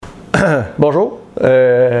Bonjour.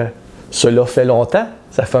 Cela fait longtemps.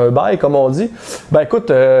 Ça fait un bail, comme on dit. Ben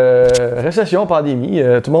écoute, récession, pandémie,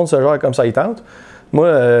 tout le monde se gère comme ça il tente.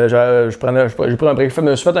 Moi, j'ai pris un break. Je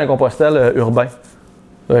me suis fait un Compostelle urbain.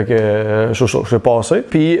 Donc, je suis passé.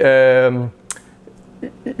 Puis,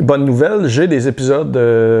 bonne nouvelle, j'ai des épisodes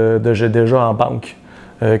de J'ai déjà en banque.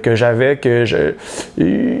 Pour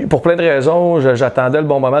plein de raisons, j'attendais le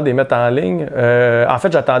bon moment de les mettre en ligne. En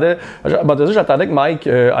fait, j'attendais que Mike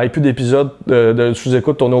ait plus d'épisodes de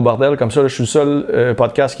sous-écoute tournés au bordel. Comme ça, là, je suis le seul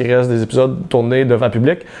podcast qui reste des épisodes tournés devant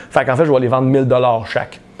public. Fait qu'en fait, je vais les vendre 1000 $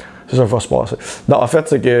 chaque. C'est ça qui va se passer. Non, en fait,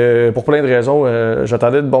 c'est que pour plein de raisons,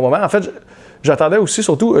 j'attendais le bon moment. En fait, j'attendais aussi,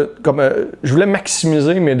 surtout, je voulais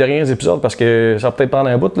maximiser mes derniers épisodes parce que ça va peut-être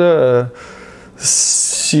prendre un bout, là,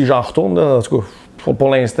 si j'en retourne, là, en tout cas.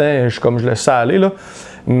 Pour l'instant, je laisse ça aller, là.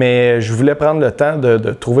 Mais je voulais prendre le temps de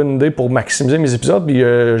trouver une idée pour maximiser mes épisodes. Puis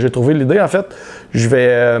j'ai trouvé l'idée, en fait.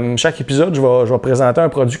 Chaque épisode, je vais présenter un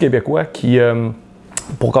produit québécois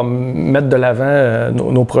pour comme mettre de l'avant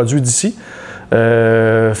nos produits d'ici.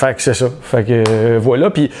 Fait que c'est ça. Fait que voilà.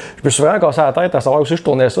 Puis je me suis vraiment cassé la tête à savoir aussi je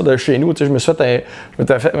tournais ça de chez nous. Tu sais,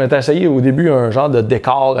 je m'étais essayé au début un genre de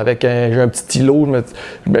décor avec j'ai un petit îlot.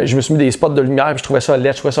 Je me suis mis des spots de lumière puis je trouvais ça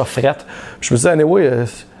laid, je trouvais ça frette. Puis je me suis dit, anyway,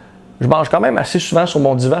 je mange quand même assez souvent sur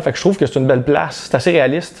mon divan. Fait que je trouve que c'est une belle place. C'est assez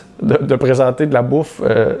réaliste de présenter de la bouffe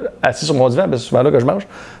assis sur mon divan. C'est souvent là que je mange.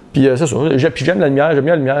 Puis c'est ça. Puis j'aime la lumière. J'aime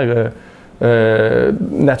bien la lumière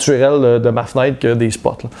naturelle de ma fenêtre que des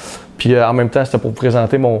spots. Là. Puis en même temps, c'était pour vous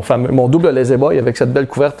présenter mon double lazy boy avec cette belle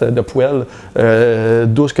couverte de poêle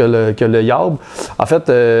douce que le Yarb. En fait,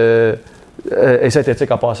 et synthétique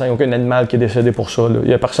en passant, il n'y a aucun animal qui est décédé pour ça. Là. Il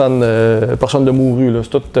n'y a personne de mouru, c'est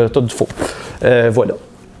tout du faux. Voilà.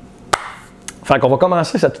 Fait qu'on va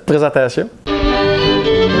commencer cette petite présentation.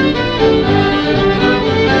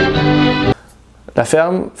 La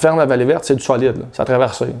ferme à Vallée-Verte, c'est du solide, là. Ça a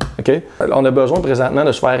traversé. Okay? On a besoin présentement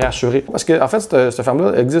de se faire rassurer. Parce que, en fait, cette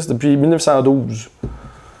ferme-là existe depuis 1912.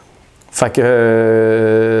 Fait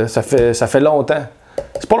que ça fait longtemps.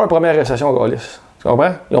 C'est pas leur première récession, Gaulis. Tu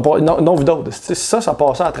comprends? Ils n'ont vu d'autres. Ça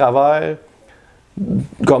passait à travers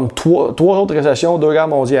comme trois autres récessions, 2 guerres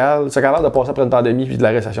mondiales. Ça a l'air de passer après une pandémie puis de la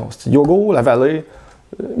récession. Yogo, la vallée,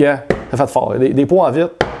 ça fait fort. Des pots en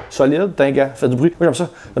vitre. Solide, t'es gars, fait du bruit. Moi, j'aime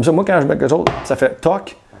ça. Moi, quand je mets quelque chose, ça fait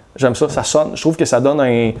toc. J'aime ça, ça sonne. Je trouve que ça donne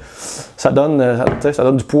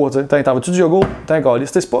du poids. T'en veux-tu du yogourt? T'es un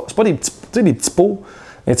calice. C'est pas des petits pots.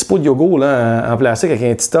 Un petit pot de yogourt là, en plastique avec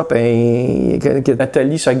un petit top.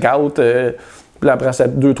 Nathalie se gâte. Puis là, après, ça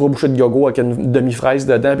 2-3 bouchées de yogourt avec une demi-fraise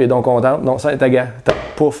dedans, puis elle est donc contente. Non, ça, t'es gars.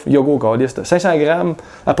 Pouf, yogourt, calice. 500 grammes,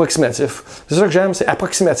 approximatif. C'est ça que j'aime, c'est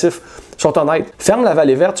approximatif. Ils sont honnêtes. Ferme la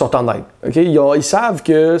Vallée-Verte, ils sont honnêtes. Okay? Ils savent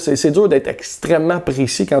que c'est dur d'être extrêmement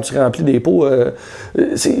précis quand tu remplis des pots.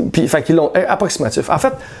 Puis, fait qu'ils l'ont approximatif. En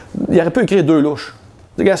fait, il aurait pu écrire 2 louches.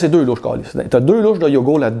 Regarde, c'est 2 louches, calice. T'as 2 louches de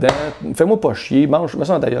yogourt là-dedans. Fais-moi pas chier, mange, mets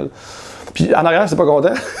ça dans ta gueule. Puis en arrière, c'est pas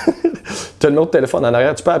content. Tu as le numéro de téléphone en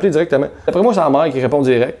arrière, tu peux appeler directement. Après moi, c'est la mère qui répond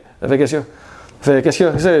direct. Elle fait qu'est-ce qu'il y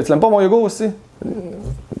a? Tu l'aimes pas mon yogourt aussi? Tu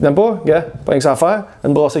l'aimes pas? Gars, pas rien que ça à faire.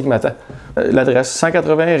 Une brassée qui m'attend. L'adresse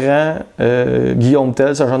 180 rang Guillaume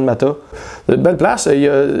Tell, Saint-Jean-de-Mata. Belle place.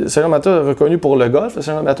 Saint-Jean-de-Mata reconnu pour le golf,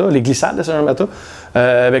 Saint-Jean-de-Mata, les glissades de Saint-Jean-de-Mata,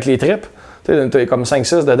 avec les tripes. Tu as comme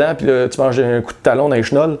 5-6 dedans, puis là, tu manges un coup de talon dans les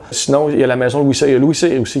chenolles. Sinon, il y a la maison Louis Cyr. Louis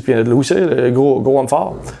Cyr aussi, puis Louis Cyr, le gros homme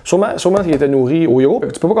fort. Sûrement qu'il était nourri au yogourt.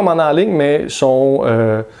 Tu peux pas commander en ligne, mais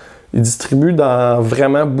ils distribuent dans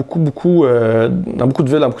vraiment beaucoup de villes, dans beaucoup de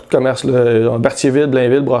commerces. Berthierville,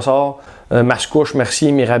 Blainville, Brossard, Mascouche,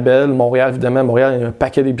 Mercier, Mirabel, Montréal, évidemment. Montréal, il y a un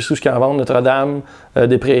paquet d'épiceries qui en vendent. Notre-Dame,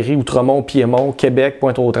 des Prairies, Outremont, Piémont, Québec,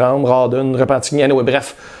 Pointe-aux-Trembles, Radon, Repentigny, anyway,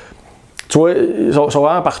 bref. Tu vois, ils sont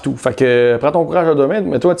vraiment partout. Fait que prends ton courage à demain,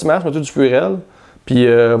 mets-toi un petit masque, mets-toi du Purel, puis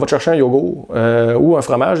va te chercher un yogourt ou un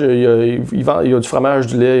fromage. Il y a du fromage,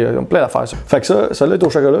 du lait, il y a plein d'affaires. Ça. Fait que ça là est au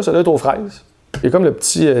chocolat, ça là est aux fraises. Il y a comme la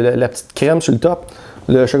petite crème sur le top.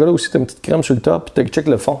 Le chocolat aussi, t'as une petite crème sur le top, puis tu check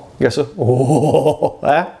le fond. Regarde ça. Oh,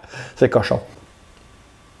 hein? C'est cochon.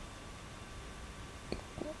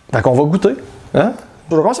 Fait qu'on va goûter. Hein?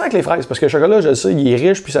 Je vais commencer avec les fraises, parce que le chocolat, je le sais, il est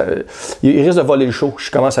riche, puis il risque de voler le show.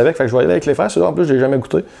 Je commence avec, fait que je vais aller avec les fraises. Celui-là, en plus, je l'ai jamais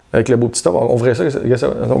goûté. Avec le beau petit top, on ouvrait ça.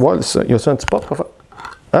 On va voir, il y a un petit pot, quoi faire?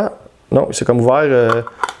 Ah, non, c'est comme ouvert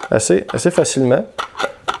assez facilement.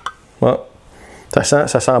 Ouais. Ça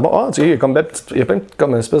sent bon. Ah, tu sais, il y a plein de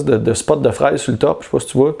comme une espèce de spot de fraises sur le top, je sais pas si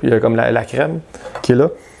tu vois, puis il y a comme la crème qui est là.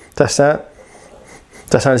 Ça sent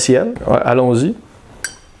le ciel. Ouais, allons-y.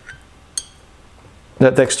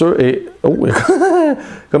 La texture est. Oh, il y a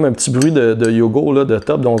comme un petit bruit de yogourt là, de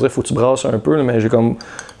top. Donc on dirait qu'il faut que tu brasses un peu. Là, mais j'ai comme.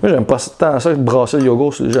 Moi, j'aime pas tant ça que de brasser le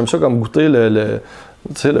yogourt. J'aime ça comme goûter le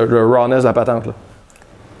rawness de la patente. Là.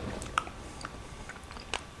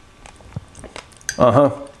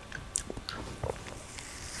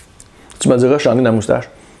 Tu me diras, j'en ai dans la moustache.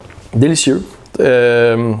 Délicieux.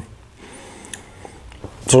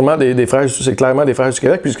 Sûrement des fraises, c'est clairement des fraises du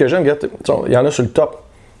Québec. Puis ce que j'aime, il y en a sur le top.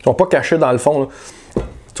 Ils sont pas cachés dans le fond. Là.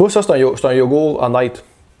 Tu vois, ça, c'est un yogourt honnête.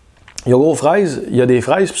 Yogourt fraises, il y a des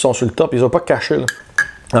fraises puis ils sont sur le top. Ils sont pas cachés. Là.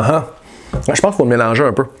 Je pense qu'il faut le mélanger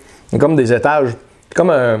un peu. C'est comme des étages. C'est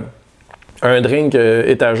comme un drink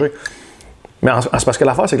étagé. Mais c'est parce que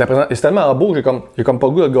l'affaire, c'est que la présentation, c'est tellement beau que j'ai comme pas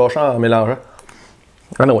le goût de le gâcher en mélangeant.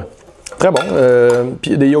 Ah non, ouais. Très bon.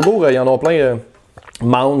 Puis des yogourts, il y en a plein.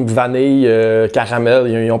 Mangue, vanille, caramel,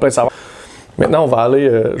 ils ont plein de saveurs. Maintenant, on va aller.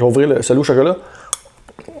 Je vais ouvrir celui au chocolat.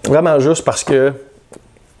 Vraiment juste parce que.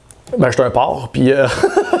 Ben, je suis un porc, puis.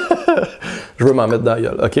 Je veux m'en mettre dans la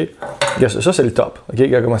gueule, OK? Ça, c'est le top. OK?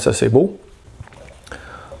 Regarde comment ça, c'est beau.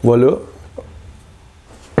 Voilà.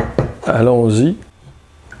 Allons-y.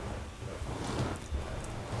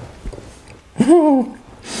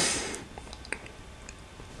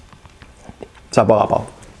 Ça n'a pas rapport.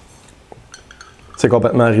 C'est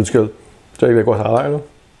complètement ridicule. Tu sais avec quoi ça a l'air, là?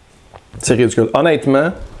 C'est ridicule.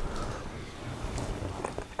 Honnêtement,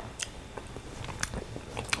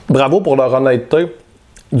 bravo pour leur honnêteté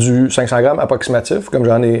du 500 grammes approximatif, comme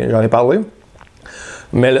j'en ai parlé.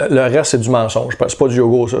 Mais le reste, c'est du mensonge. C'est pas du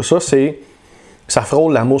yogourt, ça. Ça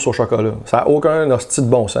frôle la mousse au chocolat. Ça n'a aucun hostie de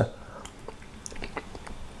bon sens.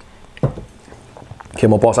 OK,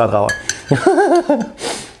 mon passé à travers.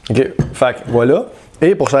 OK, fait que voilà.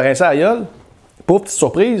 Et pour se rincer à la gueule, pour petite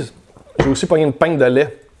surprise, j'ai aussi pogné une pinte de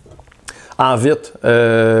lait en vitre.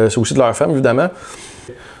 C'est aussi de leur ferme, évidemment.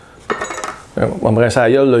 On va me rincer à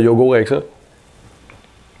la gueule, le yogourt avec ça.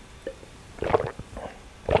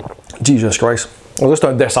 Jesus Christ. On dirait que c'est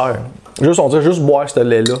un dessert. On dirait juste boire ce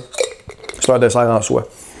lait-là. C'est un dessert en soi.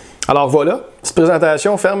 Alors voilà, petite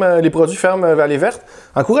présentation, les produits ferme Vallée Verte.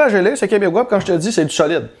 Encouragez-les, c'est Québécois, comme je te dis, c'est du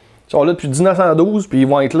solide. Ils sont là depuis 1912, puis ils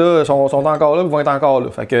vont être là, sont encore là, puis ils vont être encore là.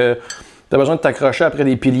 Fait que tu as besoin de t'accrocher après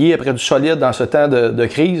des piliers, après du solide dans ce temps de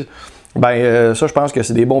crise. Ben ça, je pense que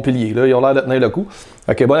c'est des bons piliers. Là. Ils ont l'air de tenir le coup.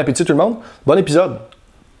 OK, bon appétit tout le monde. Bon épisode.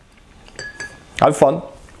 Have fun.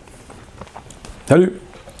 Salut.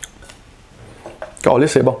 Calé,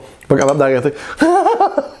 c'est bon. Je suis pas capable d'arrêter.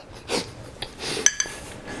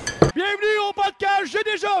 Bienvenue au podcast. J'ai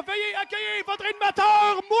déjà veuillez accueillir votre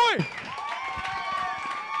animateur, moi.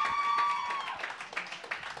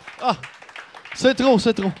 Ah, c'est trop.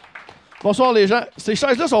 Bonsoir les gens. Ces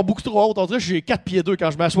chaises-là sont beaucoup trop hautes. On dirait que j'ai 4 pieds 2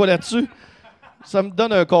 quand je m'assois là-dessus. Ça me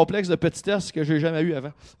donne un complexe de petitesse que j'ai jamais eu avant.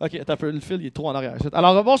 OK, attends un peu, le fil il est trop en arrière.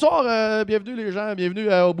 Alors, bonsoir, bienvenue les gens,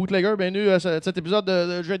 bienvenue au Bootlegger, bienvenue à cet épisode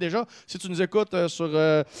de J'ai déjà. Si tu nous écoutes sur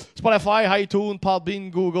Spotify, iTunes, Podbean,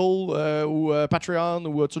 Google ou Patreon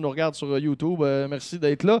ou tu nous regardes sur YouTube, merci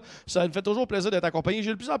d'être là. Ça me fait toujours plaisir d'être accompagné.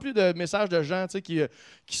 J'ai de plus en plus de messages de gens qui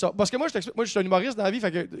sont... Parce que moi, je suis un humoriste dans la vie,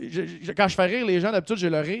 fait que quand je fais rire les gens, d'habitude, j'ai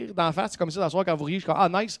le rire d'en face. C'est comme ça, d'asseoir quand vous riez, je suis comme « Ah,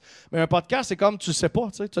 nice! » Mais un podcast, c'est comme tu sais pas,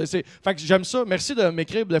 tu sais. Fait que j'aime ça. Merci de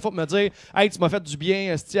m'écrire des fois pour me dire « Hey, tu m'as fait du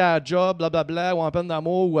bien, à la job, blablabla, ou en peine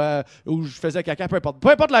d'amour, ou je faisais caca, peu importe. Peu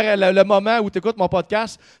importe le moment où tu écoutes mon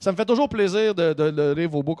podcast, ça me fait toujours plaisir de lire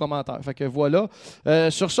vos beaux commentaires. Fait que voilà.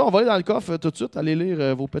 Sur ça, on va aller dans le coffre tout de suite, aller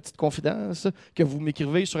lire vos petites confidences que vous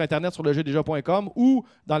m'écrivez sur Internet, sur legedéja.com ou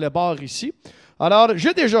dans le bar ici. Alors,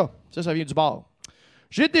 j'ai déjà, ça vient du bar.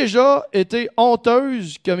 J'ai déjà été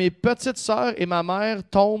honteuse que mes petites sœurs et ma mère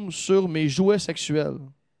tombent sur mes jouets sexuels.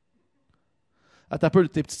 Attends un peu,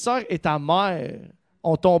 tes petites sœurs et ta mère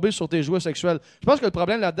ont tombé sur tes jouets sexuels. Je pense que le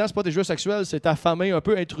problème là-dedans, c'est pas tes jouets sexuels, c'est ta famille un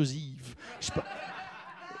peu intrusive.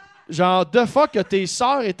 Genre, de fois que tes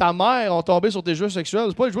sœurs et ta mère ont tombé sur tes jouets sexuels,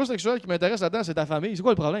 c'est pas les jouets sexuels qui m'intéressent là-dedans, c'est ta famille. C'est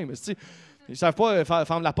quoi le problème? Ils savent pas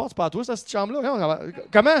fermer la porte, c'est pas à toi, cette chambre-là.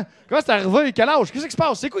 Comment c'est arrivé? Quel âge? Qu'est-ce qui se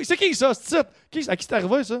passe? C'est qui ça, ce type? À qui c'est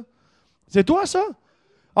arrivé, ça? C'est toi, ça?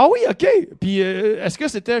 Ah oui, OK. Puis est-ce que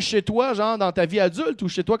c'était chez toi, genre, dans ta vie adulte ou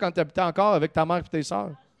chez toi quand tu habitais encore avec ta mère et tes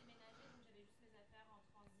sœurs?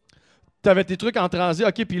 Tu avais tes trucs en transit,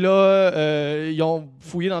 OK, puis là, ils ont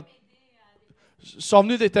fouillé dans... Ils sont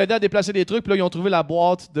venus t'aider à déplacer des trucs, puis là, ils ont trouvé la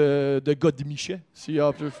boîte de Godemichet. Si,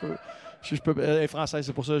 je peux, français,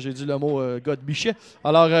 c'est pour ça que j'ai dit le mot Godemichet.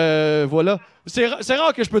 Alors, voilà. C'est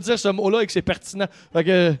rare que je peux dire ce mot-là et que c'est pertinent. Fait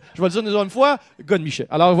que, je vais le dire une fois, Godemichet.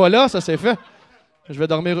 Alors, voilà, ça c'est fait. Je vais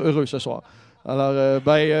dormir heureux ce soir. Alors,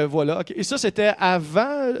 voilà. Okay. Et ça, c'était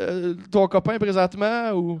avant ton copain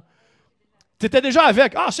présentement ou... T'étais déjà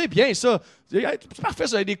avec. Ah, c'est bien ça. C'est parfait,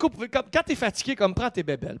 ça. Des couples, quand t'es fatigué, comme prends tes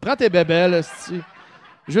bébelles. Prends tes bébelles, esti.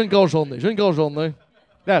 J'ai une grosse journée.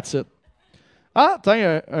 That's it. Ah,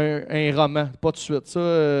 tiens, un roman. Pas tout de suite. Ça,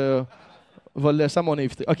 on va le laisser à mon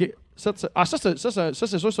invité. OK. Ça,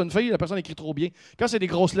 c'est sûr, c'est une fille. La personne écrit trop bien. Quand c'est des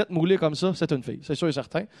grosses lettres moulées comme ça, c'est une fille. C'est sûr et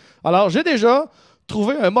certain. Alors, j'ai déjà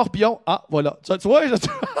trouvé un morpion. Ah, voilà. Tu vois?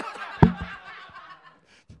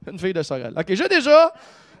 Une fille de Sorel. OK, j'ai déjà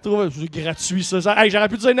trouvé... C'est gratuit, ça. Hey, j'aurais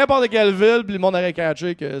pu dire n'importe quelle ville, puis le monde aurait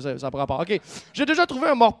catché que ça prend pas. OK. J'ai déjà trouvé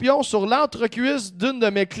un morpion sur l'entrecuisse d'une de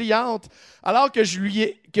mes clientes alors que je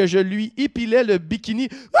lui épilais le bikini.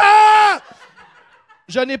 Ah!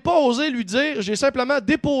 Je n'ai pas osé lui dire, j'ai simplement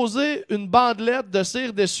déposé une bandelette de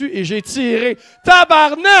cire dessus et j'ai tiré.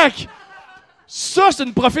 Tabarnak! Ça, c'est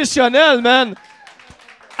une professionnelle, man!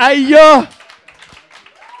 Aïe!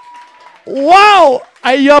 Wow!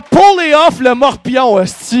 Il a pullé off le morpion,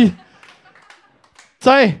 hostie.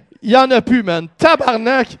 Tiens, il y en a plus, man.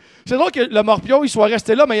 Tabarnak! C'est drôle que le morpion, il soit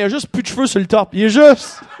resté là, mais il y a juste plus de cheveux sur le top. Il est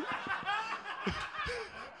juste...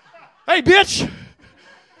 Hey, bitch!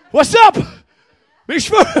 What's up? Mes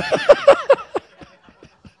cheveux!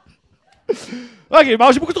 OK,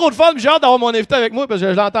 bon, j'ai beaucoup trop de fun, j'ai hâte d'avoir mon invité avec moi parce que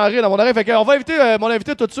je l'entends rire dans mon oreille. Fait qu'on va inviter mon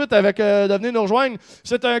invité tout de suite avec de venir nous rejoindre.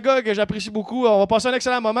 C'est un gars que j'apprécie beaucoup. On va passer un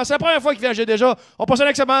excellent moment. C'est la première fois qu'il vient, j'ai déjà. On passe un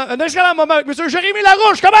excellent moment avec M. Jérémy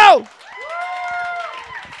Larouche. Comment?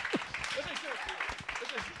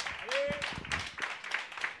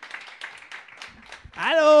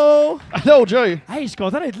 Allô? Allô, Joy. Hey, je suis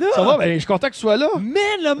content d'être là. Ça va? Ben, je suis content que tu sois là. Man,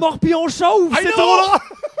 le morpion chauve, c'est know! trop drôle.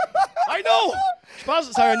 I know! Je pense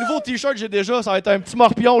que c'est un nouveau T-shirt que j'ai déjà. Ça va être un petit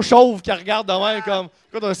morpion chauve qui regarde de même comme...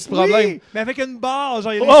 Quoi, t'as un petit problème? Oui, mais avec une barre,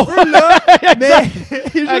 genre, il y a les cheveux là,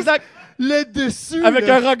 mais Exact. le dessus. Avec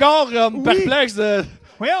là. un regard Oui. perplexe de...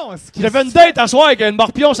 Voyons, J'avais une date à soir avec un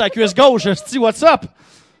morpion sur la cuisse gauche. Sti, what's up?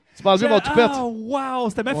 Tu m'as enlevé mon toupette. Ah, wow,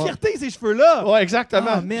 c'était ma fierté, ces cheveux-là. Ouais, exactement.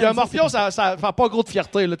 Ah, Puis merde, un morpion, ça fait pas gros de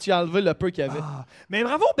fierté. Là. Tu as enlevé le peu qu'il y avait. Ah, mais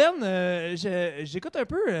bravo, Ben. J'écoute un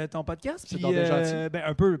peu ton podcast. C'est Puis, donc bien gentil. Ben,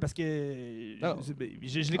 un peu, parce que Non.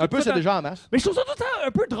 je l'écoute Un peu, tout c'est le temps. déjà en masse. Mais je trouve ça tout le temps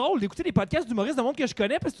un peu drôle d'écouter des podcasts d'humoristes de monde que je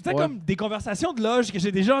connais parce que tout le temps Ouais. comme des conversations de loge que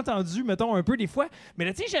j'ai déjà entendues, mettons, un peu des fois. Mais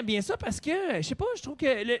là, tu sais, j'aime bien ça parce que, je sais pas, je trouve que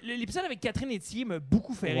l'épisode avec Catherine Etier m'a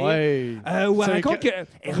beaucoup fait rire. Ouais. Où elle raconte que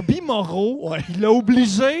Herbie Moreau, il l'a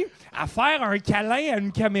obligé à faire un câlin à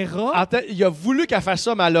une caméra. En tête, il a voulu qu'elle fasse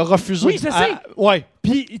ça, mais elle a refusé. Oui, je sais. Ouais.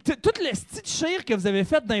 Puis tout le style chire que vous avez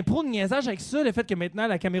fait d'impro de niaisage avec ça, le fait que maintenant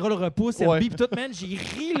la caméra le repousse, Ouais. Herbie, puis tout, man, j'ai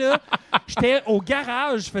ri là. J'étais au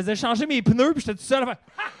garage, je faisais changer mes pneus, puis j'étais tout seul à faire.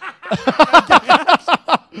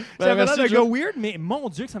 J'avais l'air merci, d'un Joe. gars weird, mais mon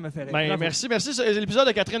Dieu que ça m'a fait rire. Ben, Bravo. merci. C'est l'épisode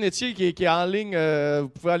de Catherine Etier qui est en ligne. Vous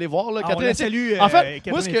pouvez aller voir. Là. Ah, on Catherine la Etier. salue, En fait,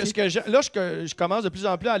 Catherine moi, Etier. je commence de plus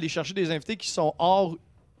en plus à aller chercher des invités qui sont hors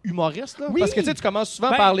humoristes. Là. Oui. Parce que tu sais, tu commences souvent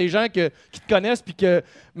Ben- par les gens qui te connaissent. Puis que...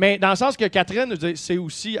 Mais dans le sens que Catherine, c'est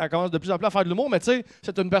aussi, elle commence de plus en plus à faire de l'humour. Mais tu sais,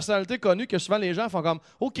 c'est une personnalité connue que souvent les gens font comme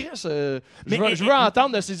 « Oh, Chris, Mais je veux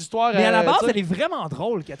entendre de ces histoires. Mais à la base, tu sais. elle est vraiment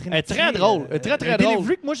drôle, Catherine. Elle est très Etier. drôle. Elle est très, très un drôle.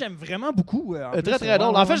 delivery que moi, j'aime vraiment beaucoup. En plus. Très, très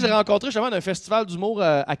drôle. En fait, je l'ai rencontré justement dans un festival d'humour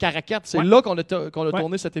à Caracat. C'est Ouais. là qu'on a Ouais.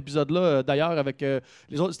 tourné cet épisode-là, d'ailleurs, avec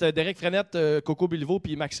les autres. C'était Derek Frenette, Coco Billiveau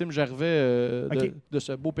puis Maxime Gervais Ok. de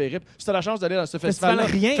ce beau périple. C'était la chance d'aller dans ce Festival festival-là.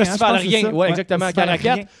 Rien, hein, Festival je pense que c'est Rien, ça. oui, exactement, à Festival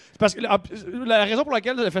Caracat. Rien. Parce que la raison pour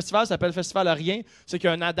laquelle le festival s'appelle Festival Rien, c'est qu'il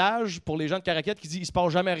y a un adage pour les gens de Caracat qui dit il se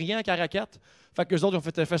passe jamais rien à Caracat. Fait que les autres ils ont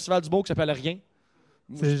fait un festival du beau qui s'appelle Rien.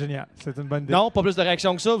 C'est génial. C'est une bonne idée. Non, pas plus de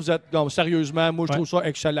réaction que ça. Vous êtes, non, sérieusement, moi je trouve ça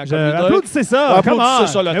excellent. comme idée. Applaudissez ça. Applaudissez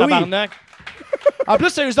ça, le Ben oui. tabarnak. En plus,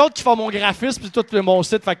 c'est eux autres qui font mon graphisme et tout mon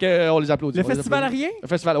site, fait que on les applaudit. Le On les festival à applaudit. rien? Le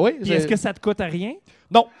festival, oui. Puis est-ce que ça te coûte à rien?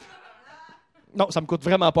 Non. Non, ça me coûte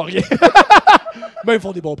vraiment pas rien. Mais ils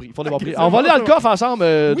font des bons prix. Ils font des bons prix. c'est On va bon, aller dans le ça. coffre ensemble,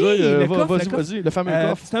 Oui, Joy. le coffre, Vas-y, le coffre. vas-y, le fameux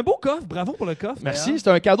coffre. C'est un beau coffre. Bravo pour le coffre. Merci. d'ailleurs. C'est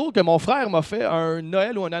un cadeau que mon frère m'a fait un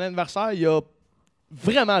Noël ou un anniversaire il y a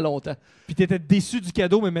vraiment longtemps. Puis t'étais déçu du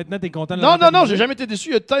cadeau, mais maintenant t'es content de Non, l'avoir non, non, terminé. j'ai jamais été déçu.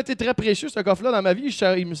 Il a tout le temps été très précieux, ce coffre-là, dans ma vie.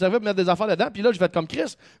 Il me servait de mettre des affaires dedans. Puis là, je vais être comme Chris. Il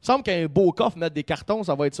me semble qu'un beau coffre, mettre des cartons,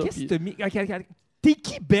 ça va être ça. Qu'est-ce Puis- que t'as mis? T'es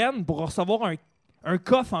qui, Ben, pour recevoir un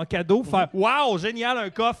coffre en cadeau? Faire wow, génial, un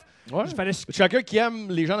coffre. Ouais. Je fallait... Je suis quelqu'un qui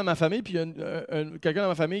aime les gens de ma famille, puis quelqu'un dans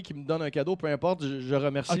ma famille qui me donne un cadeau, peu importe, je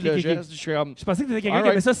remercie Ok, le ok, ok. geste. Je suis comme. Je pensais que t'étais quelqu'un All qui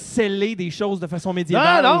right. aimait ça sceller des choses de façon Non,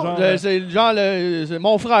 médiévale. non, genre, c'est genre, c'est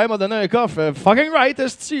mon frère m'a donné un coffre. Fucking right,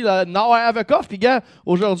 esti. Now I have a coffre. Puis, gars,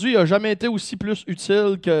 aujourd'hui, il n'a jamais été aussi plus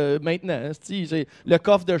utile que maintenant. Esti. C'est le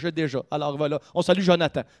coffre de jeu déjà. Alors voilà, on salue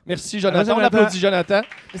Jonathan. Merci, Jonathan. On Jonathan. applaudit Jonathan.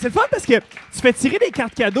 Mais c'est le fun parce que tu fais tirer des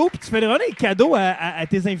cartes cadeaux puis tu fais donner des cadeaux à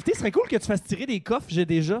tes invités. Ce serait cool que tu fasses tirer des coffres, j'ai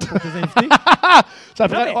déjà, pour tes invités. Ça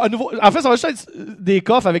prend un nouveau... En fait, ça va juste être des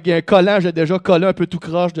coffres avec un collant, j'ai déjà collé un peu tout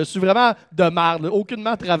croche dessus. Vraiment de merde,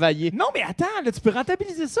 aucunement travaillé. Non, mais attends, là, tu peux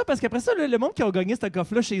rentabiliser ça parce qu'après ça, le monde qui a gagné ce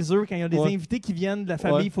coffre-là chez eux, quand il y a des invités qui viennent de la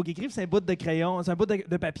famille, il faut qu'ils écrivent, c'est un bout de crayon, c'est un bout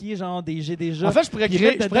de papier, genre des j'ai déjà. En fait, je pourrais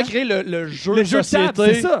créer le jeu de société.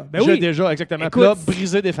 table, c'est ça. Ben J'ai oui. déjà, exactement. Écoute, Puis là,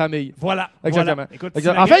 briser des familles. Voilà. Exactement. Écoute,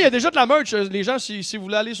 En fait, il y a déjà de la merch. Les gens, si vous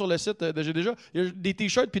voulez aller sur le site de J'ai déjà, il y a des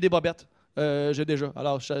t-shirts puis des bobettes. J'ai déjà.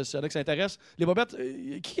 Alors, s'il y en a qui s'intéressent, les bobettes,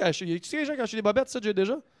 qui a acheté? Y a des gens qui ont acheté des bobettes, ça, J'ai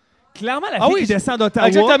déjà? clairement, la fille qui descend d'Ottawa.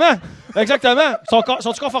 Exactement.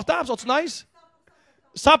 Sont-tu confortables? Sont-tu nice?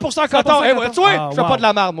 100% coton. Hey, tu vois, je fais pas de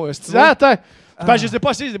la marde, moi. Attends. Ben, je les ai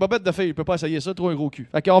pas essayé, des bobettes de filles. Je peux pas essayer ça, trop un gros cul.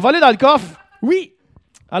 Fait qu'on va aller dans le coffre. Oui.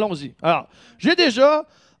 Allons-y. Alors, j'ai déjà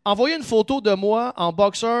envoyé une photo de moi en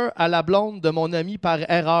boxeur à la blonde de mon ami par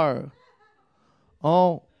erreur.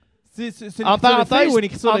 C'est une En écriture de fille ou une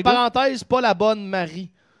écriture de gars? parenthèse, pas la bonne Marie.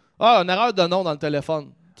 Ah, une erreur de nom dans le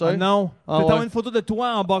téléphone. Tu sais? Non. Ah, Tu ouais. t'envoies une photo de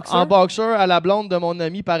toi en boxeur? En boxeur à la blonde de mon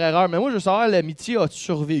ami par erreur. Mais moi, je veux savoir, l'amitié, as-tu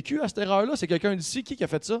survécu à cette erreur-là? C'est quelqu'un d'ici? Qui a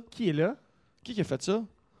fait ça? Qui est là? Qui a fait ça?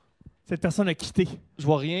 Cette personne a quitté. Je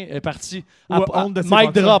vois rien. Elle est partie. Ou a honte de ses Mike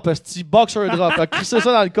boxeurs. drop, esti. Boxer drop. Elle a crissé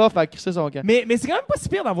ça dans le coffre, elle a crissé son camp. Mais c'est quand même pas si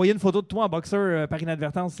pire d'envoyer une photo de toi en boxeur par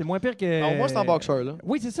inadvertance. C'est moins pire que... Alors, moi, c'est en boxeur, là.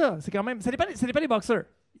 Oui, c'est ça. C'est quand même... Ça dépend des boxeurs.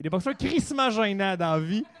 Il y a des boxeurs crissement gênants dans la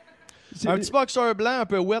vie. Un petit boxeur blanc un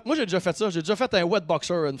peu wet. Moi, j'ai déjà fait ça. J'ai déjà fait un wet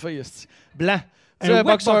boxer, une fille, esti. Blanc. Un Tu sais, wet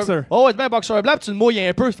boxer. Oh, ouais, un boxeur blanc, puis tu le mouilles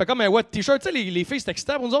un peu. Ça fait comme un wet t-shirt. Tu sais, les filles, c'est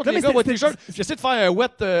excitant pour nous autres, Non, les mais gars, wet c'est- t-shirt. J'essaie de faire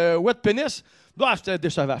un wet pénis. Ah, c'était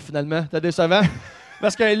décevant, finalement. C'était décevant.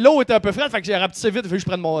 Parce que l'eau était un peu frette, fait que j'ai rapetissé vite, fait que je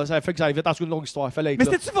prenne mon. Ça fait que ça allait vite en dessous d'une longue histoire. Fallait être Mais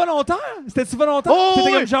là. c'était-tu volontaire? C'était-tu volontaire? Oh, T'étais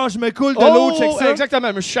oui. comme genre, je me coule de l'eau, check ça. Exactement.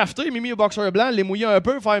 Je me suis shafté, j'ai mis un boxeur blanc, les mouillé un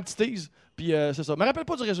peu, faire un petit tease. Puis c'est ça. Je me rappelle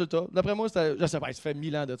pas du résultat. D'après moi, c'était. Je sais pas, ça fait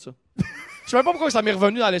 1000 ans de ça. Je sais même pas pourquoi ça m'est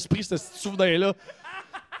revenu dans l'esprit, ce souvenir-là.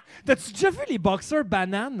 T'as-tu déjà vu les boxeurs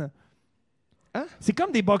bananes? Hein? C'est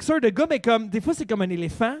comme des boxeurs de gars, mais comme des fois, c'est comme un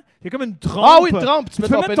éléphant. Il y a comme une trompe. Ah oui, une trompe, tu mets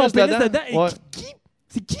peux ton mettre ton pénis pénis dedans. dedans. Et Ouais.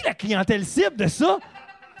 c'est qui la clientèle cible de ça?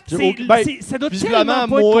 Ça doit Visiblement, tellement pas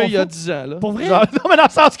moi, être il y a confort. 10 ans. Là. Pour vrai? Genre, non, mais dans le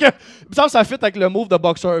sens que. Il me semble que ça fit avec le move de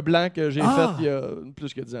boxeur blanc que j'ai Ah. fait il y a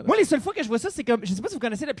plus que 10 ans. Là. Moi, les seules fois que je vois ça, c'est comme... Je sais pas si vous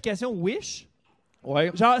connaissez l'application Wish.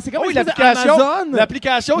 Ouais. Genre, c'est comme Oui, une espèce de l'application, Amazon.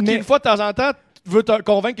 l'application qui, mais- une fois de temps en temps, veut te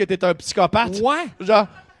convaincre que t'es un psychopathe. Ouais. Genre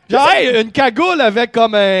hey, une cagoule avec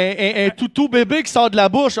comme un toutou bébé qui sort de la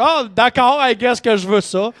bouche. Ah, d'accord, I guess que je veux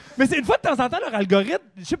ça. Mais c'est une fois de temps en temps, leur algorithme,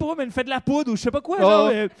 je sais pas, mais fait de la poudre ou je sais pas quoi, Oh.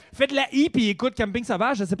 genre, fait de la I puis écoute Camping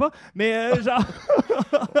Sauvage, je sais pas. Mais genre,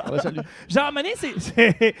 Ouais, salut. genre, Mané,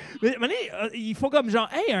 mais Mané, il faut comme genre,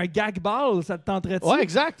 hey, un gag ball, ça te tenterait-tu? Ouais,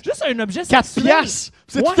 exact. Juste un objet 4 sexuel. piastres.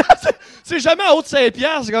 C'est, Ouais. c'est jamais en haut de 5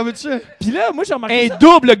 piastres, comme tu sais. Puis là, moi, j'ai remarqué Un ça.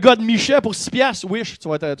 double gars de Michel pour 6 piastres. Wish, tu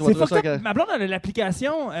vas C'est trouver fucked ça. up. Ma blonde, elle a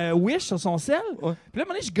l'application Wish sur son cell. Ouais. Puis là, à un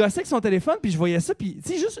moment donné, je gossais avec son téléphone, puis je voyais ça, puis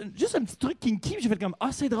tu sais, juste un petit truc kinky, puis j'ai fait comme, ah,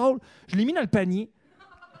 c'est drôle. Je l'ai mis dans le panier.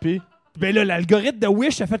 Puis? Ben là, l'algorithme de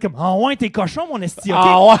Wish a fait comme, ah ouais, t'es cochon, mon esti, ok?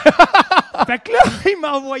 Ah ouais. Fait que là, il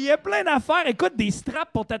m'envoyait plein d'affaires. Écoute, des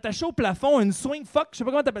straps pour t'attacher au plafond, une swing fuck, je sais pas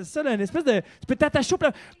comment t'appelles ça, là, une espèce de. Tu peux t'attacher au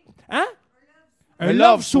plafond. Hein? Un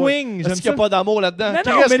love swing. Est-ce J'aime qu'il n'y a ça. pas d'amour là-dedans? Non,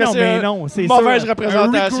 non, Qu'est-ce mais que non, c'est mais une non, c'est mauvaise sûr.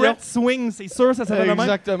 représentation. Un regret swing, c'est sûr, ça s'appelle de même.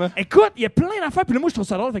 Exactement. Écoute, il y a plein d'affaires. Puis là, moi, je trouve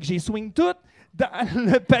ça drôle. Fait que j'ai swing tout dans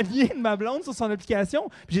le panier de ma blonde sur son application.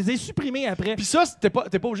 Puis je les ai supprimés après. Puis ça, t'es pas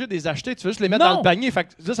obligé de les acheter. Tu veux juste les mettre Non. dans le panier. Fait que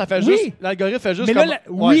là, ça fait Oui. juste. L'algorithme fait juste Mais là,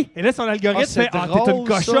 comme. oui. Et là, son algorithme Ah, c'est fait Ah, t'es une drôle,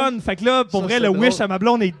 cochonne. Fait que là, pour Ça, vrai, c'est le wish drôle. à ma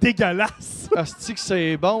blonde est dégueulasse. Asti que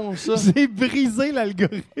c'est bon, ça. J'ai brisé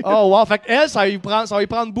l'algorithme. Oh, wow. Fait qu'elle, ça va lui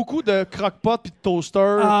prendre beaucoup de croque-pot puis de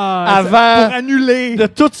toaster Ah, avant pour annuler. de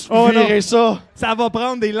tout Oh, virer ça. Ça va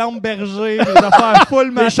prendre des lampes bergers, des affaires full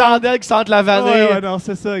Des machin. chandelles qui sentent la vanille. Ouais, ouais, non,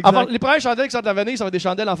 c'est ça, exact. Avant, les premières chandelles qui sentent la vanille, ça va être des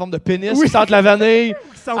chandelles en forme de pénis Oui. qui sentent la vanille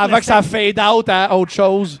sentent avant le que ça sexe. fade out à autre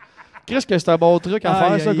chose. Qu'est-ce que c'est un bon truc à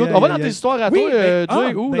faire, Aïe, ça? aïe, Good. aïe, On va dans aïe, tes aïe. histoires à Oui, toi, ben,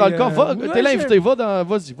 Jay, ou ben, dans le coffre. Va, ouais, t'es l'invité,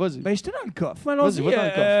 vas-y. Ben, j'étais dans le coffre. Vas-y, Allons-y. va dans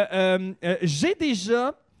le coffre. J'ai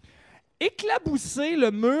déjà éclaboussé le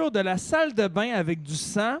mur de la salle de bain avec du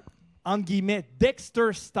sang, entre guillemets, Dexter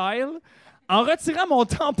style, en retirant mon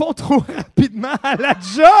tampon trop rapidement à la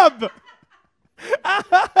job.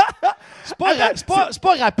 C'est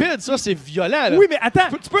pas rapide, ça, c'est violent. Là. Oui, mais attends.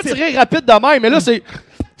 Tu peux c'est- tirer rapide de même, mais là, c'est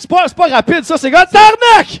pas rapide, ça, c'est gars,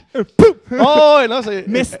 tarnac! Oh, ouais, non, c'est.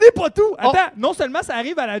 Mais ce n'est pas tout. Oh. Attends, non seulement ça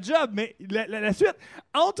arrive à la job, mais la suite,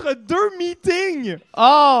 entre deux meetings,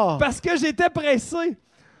 Ah! parce que j'étais pressé,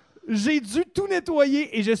 j'ai dû tout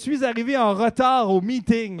nettoyer et je suis arrivé en retard au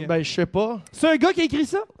meeting. Ben, je sais pas. C'est un gars qui a écrit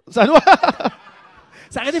ça? Ça doit.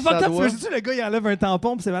 Ça aurait été Ça fucked up. doit. Tu le gars, il enlève un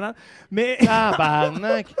tampon, puis c'est malade. Mais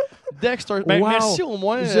Tabarnak! Dexter. Ben, Wow. merci au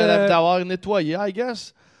moins Je- d'avoir nettoyé, I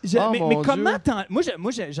guess. Oh, mais mon comment Dieu.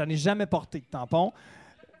 moi, j'en ai jamais porté de tampon.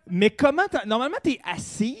 Mais comment normalement, t'es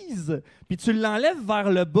assise, puis tu l'enlèves vers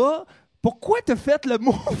le bas. Pourquoi t'as fait le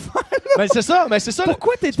move? Ben, c'est ça.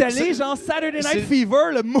 Pourquoi t'es allé, c'est- genre, Saturday Night c'est-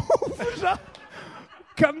 Fever, le move? Genre,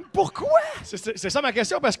 comme, pourquoi? C'est ça ma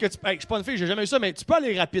question, parce que je suis pas une fille, j'ai jamais eu ça, mais tu peux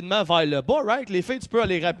aller rapidement vers le bas, right? Les filles, tu peux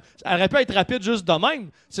aller rapide. Elle aurait pu être rapide juste de même.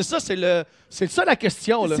 C'est ça, c'est ça la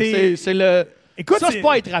question, là. C'est le... Écoute, ça, c'est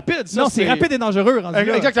pas être rapide. Ça, non, c'est rapide et dangereux, rendu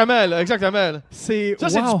là. Exactement, là, exactement. là. C'est, Ça,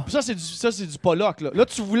 wow. c'est du Pollock, là. Là,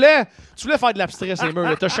 tu voulais faire de l'abstrait, ces murs,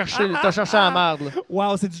 là. T'as cherché la merde, là.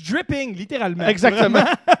 Wow, c'est du dripping, littéralement. Exactement.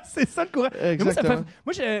 Vraiment, c'est ça le courant. Mais moi, ça me Exactement.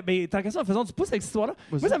 fait, ben, tant qu'à ça, en faisant du pouce avec cette histoire-là,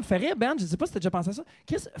 Vas-y. moi, ça me fait rire, Ben. Je sais pas si t'as déjà pensé à ça.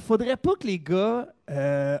 Chris, faudrait pas que les gars,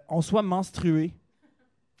 on soit menstrués.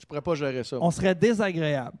 Je pourrais pas gérer ça. On serait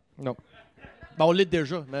désagréable. Non. Ben, on l'est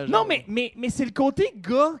déjà. Mais Non, mais c'est le côté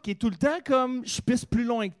gars qui est tout le temps comme je pisse plus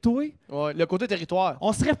loin que toi. Ouais, le côté territoire.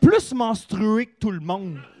 On serait plus menstrués que tout le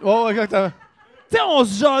monde. Ouais, exactement. Tu sais, on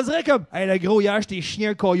se jaserait comme hey, le gros, hier, j'étais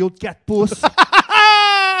chien un coyote de 4 pouces.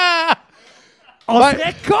 On Ben-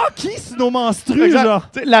 serait coquille sur nos menstrues, Exact. genre.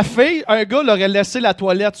 T'sais, la fille, un gars l'aurait laissé la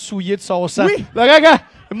toilette souillée de son sang. Oui. Le gars,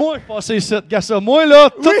 moi, je passais ici, gars, ça. Moi, là,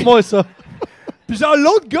 tout Oui. moi, ça. Puis genre,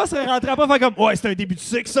 l'autre gars serait rentré à pas faire comme ouais, c'est un début de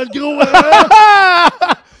cycle, ça, le gros.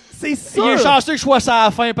 C'est sûr. Il est chanceux que je sois ça à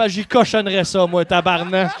la fin, parce que j'y cochonnerais ça, moi,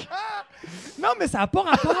 tabarnak. Non, mais ça n'a pas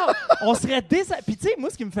rapport. On serait Puis tu sais, moi,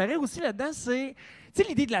 ce qui me ferait aussi là-dedans, c'est tu sais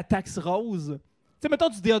l'idée de la taxe rose. Tu sais, mettons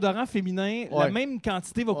du déodorant féminin, la Ouais. même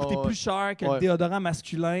quantité va coûter Ouais. plus cher que le Ouais. déodorant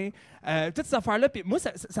masculin. Toutes ces affaires-là. Puis moi,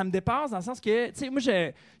 ça me dépasse dans le sens que, tu sais, moi,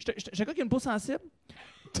 j'ai un gars qui a une peau sensible.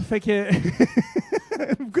 Fait que.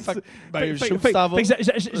 Ben, je sais où tu t'en vas. Fait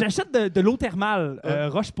que j'achète de l'eau thermale,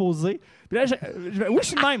 roche posée. Puis là, oui, je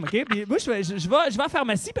suis le même, OK? Puis moi, je vais à la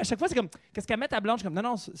pharmacie, puis à chaque fois, c'est comme, qu'est-ce qu'elle met ta blanche? Je suis comme,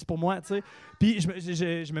 non, c'est pour moi, tu sais. Puis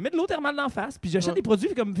je me mets de l'eau thermale d'en face, puis j'achète des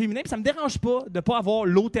produits comme féminins, puis ça me dérange pas de pas avoir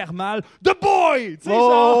l'eau thermale de boy! Tu sais,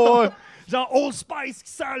 Oh, ouais. genre Old Spice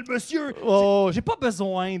qui sent le monsieur. Oh, J'ai pas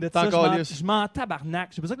besoin de T'es ça. encore lisse. Je m'en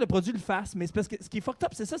tabarnak. J'ai besoin que le produit le fasse. Mais c'est parce que ce qui est fucked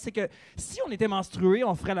up, c'est ça, c'est que si on était menstrué,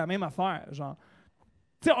 on ferait la même affaire. Genre,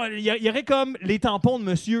 tu sais, il y aurait comme les tampons de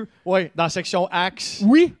monsieur. ouais, dans la section Axe.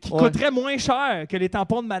 Oui, qui Ouais. coûteraient moins cher que les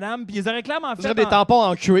tampons de madame. Puis ils auraient clairement Ce fait. serait des tampons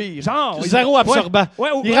en cuir. Genre, Zéro ouais. absorbant. Ouais,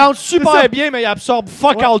 Ils ouais, rentrent c'est super ça. bien, mais ils absorbent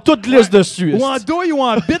fuck Ouais. all, tout glisse dessus. Ou en douille ou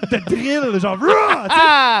en bite de drill. Genre, tu sais,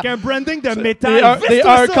 Ah! avec un branding de Des métal. Veste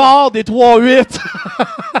un ça. quart, des 3-8.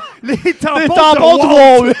 Les tampons, Des tampons de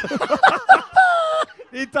Walt. 3-8.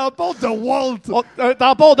 Les tampons de Walt. Un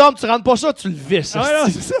tampon d'homme, tu rentres pas ça, tu le visses. Ah,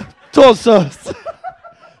 non, c'est ça. Tout ça.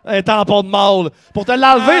 Un tampon de mâle. Pour te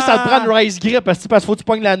l'enlever, ça te prend une race grip parce qu'il faut que tu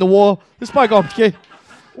pognes la noix. C'est super compliqué.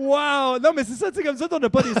 Wow! Non, mais c'est ça, tu sais, comme ça, on n'a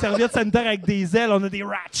pas des serviettes sanitaires avec des ailes, on a des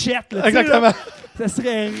ratchets, là, tu sais, Exactement. là. Ça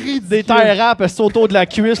serait ridicule. Des tie wraps, c'est autour de la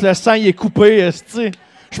cuisse, le sang il est coupé. esti.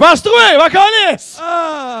 Je pense trouver, va connaître!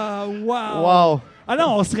 Ah! Wow! Wow. Ah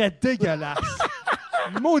non, on serait dégueulasse.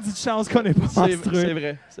 Maudite chance qu'on n'est pas C'est menstrué.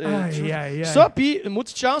 vrai. C'est- Aïe, aïe, aïe. Ça, puis une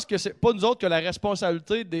maudite chance que c'est pas nous autres qui a la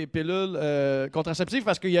responsabilité des pilules contraceptives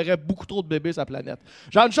parce qu'il y aurait beaucoup trop de bébés sur la planète.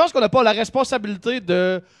 Genre, une chance qu'on n'a pas la responsabilité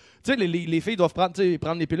de. Tu sais, les filles doivent prendre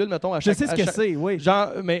les pilules, mettons, à Je chaque. sais ce à que chaque- c'est, oui. Genre,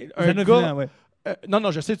 mais un J'en ai gars. vu un, ouais. Non,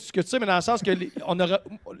 je sais ce que tu sais, mais dans le sens que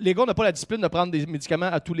les gars n'ont pas la discipline de prendre des médicaments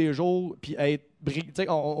à tous les jours, puis être. Tu sais,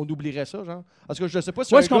 on oublierait ça, genre. Parce que je sais pas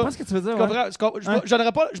si. Ouais, un je comprends gars- ce que tu veux dire. tu ouais. comprends? Ouais.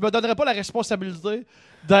 Je me donnerais pas la responsabilité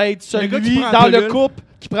d'être Le gars qui celui prend la dans le pilule. couple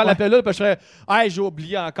qui prend la Ouais. pilule, parce que je serais, hey, j'ai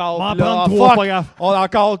oublié encore. On va en Puis là, prendre ah, 3, fuck, pas grave.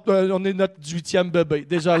 on est notre 8e bébé.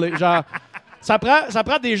 Désolé. Genre, ça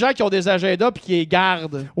prend des gens qui ont des agendas puis qui les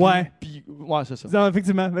gardent. Ouais. Ouais, c'est ça. Non,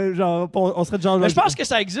 effectivement, mais genre, on serait de genre. Mais je pense que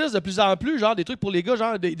ça existe de plus en plus, genre des trucs pour les gars,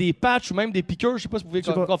 genre des patchs ou même des piqûres. Je sais pas si vous pouvez Je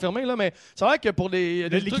sais pas. confirmer, là, mais c'est vrai que pour des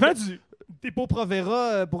trucs- L'équivalent du Dépôt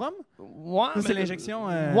Provera pour hommes? Ouais, Ça, c'est mais- l'injection.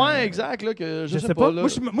 Ouais, exact, là, que je sais Moi, pas. Là.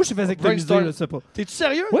 je suis vasectomisé, Brainstorm. je sais pas. T'es-tu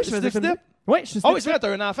sérieux? Oui, je suis Tu vasectomisé. décidais? Oui, je suis Ah oui, c'est vrai, t'as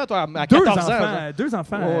un enfant, toi, à 14 deux ans. enfants, genre. deux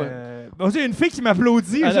enfants. Ouais. Bon, il y a une fille qui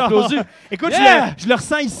m'applaudit. Elle genre, applaudit. Écoute, Yeah! je le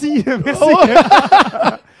ressens ici. Merci. Oh, ouais.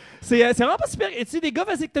 C'est vraiment pas super. Y a-tu des gars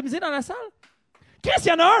vasectomisés dans la salle? Chris, il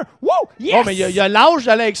y en a un! Wow! Yes! Oh, mais il y a l'âge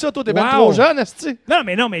d'aller avec ça. Toi, t'es bien Wow. trop jeune, esti. Non,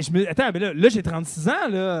 mais attends, mais là j'ai 36 ans,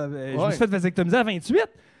 là. Je me Ouais. suis fait vasectomiser à 28.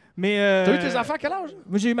 Mais. T'as eu tes enfants à quel âge?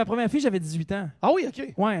 Moi, j'ai eu ma première fille, j'avais 18 ans. Ah oui,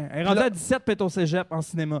 OK. Ouais, elle est rendue là- à 17 puis elle est au cégep en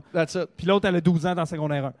cinéma. That's it. Puis l'autre, elle a 12 ans dans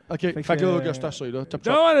secondaire 1. OK. Fait Fait que, que là, gars, je t'assure, là. Top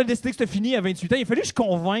shot. Non, elle a décidé que c'était fini à 28 ans. Il a fallu que je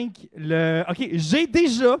convainque le. OK, j'ai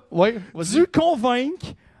déjà Oui, vas-y. dû convaincre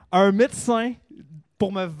un médecin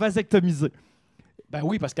pour me vasectomiser. Ben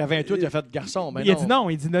oui, parce qu'à 28, il a fait garçon. Ben Il a dit non.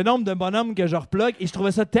 Il dit le nombre de bonhommes que je replug. Et je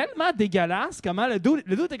trouvais ça tellement dégueulasse. Comment le dude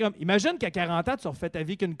était comme. Imagine qu'à 40 ans, tu refais ta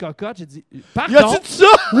vie qu'une cocotte. J'ai dit. Pardon. Il a dit ça?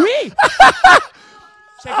 Oui!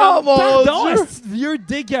 J'étais Oh comme, mon pardon, Dieu! un petit vieux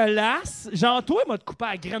dégueulasse. Genre, toi, il m'a te coupé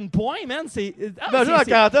à graine point, man. Imagine à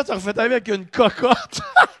 40 ans, tu refais ta vie avec une cocotte.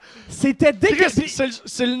 C'était dégueulasse.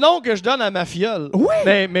 C'est le nom que je donne à ma fiole.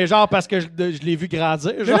 Oui! Mais genre parce que je l'ai vu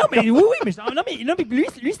grandir. Mais Genre. non, mais oui, mais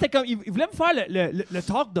lui c'était comme. Il voulait me faire le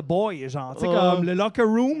talk de boy, genre. Tu sais, comme le locker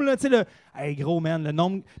room, là. Tu sais, le. Hey, gros, man, le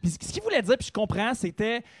nombre. Puis ce qu'il voulait dire, puis je comprends,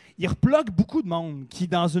 c'était. Il replogue beaucoup de monde qui,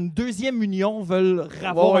 dans une deuxième union, veulent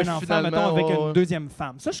avoir un enfant, mettons, avec une deuxième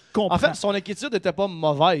femme. Ça, je comprends. En fait, son inquiétude n'était pas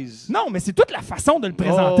mauvaise. Non, mais c'est toute la façon de le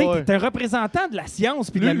présenter. Ouais. T'es un représentant de la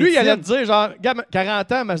science puis de la Lui, il médecine. allait te dire, genre, gars,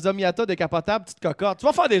 40 ans, Mazda Miata décapotable, petite cocotte. Tu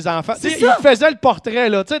vas faire des enfants. C'est Tu sais, ça. il faisait le portrait,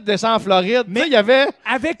 là, tu sais, de descendre en Floride. Mais Tu sais, il y avait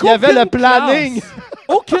le aucune planning. classe.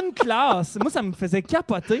 Aucune classe. Moi, ça me faisait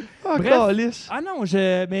capoter. Ah, Bref. câlisse. Ah non,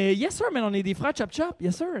 mais yes sir, man, on est des frères Chop Chop,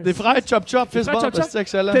 yes sir. Des frères Chop Chop, fist frères bump, Chop Chop. c'est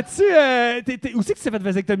excellent. Où c'est que tu t'es fait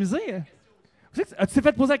vasectomiser? Tu t'es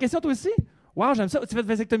fait poser la question toi aussi? Wow, j'aime ça. Tu t'es fait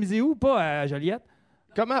vasectomiser où? Pas à Joliette?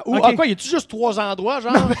 Comment? Ou, Ok. ah, quoi, y a-tu juste 3 endroits,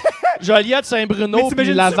 genre? Joliette, Mais Saint-Bruno, puis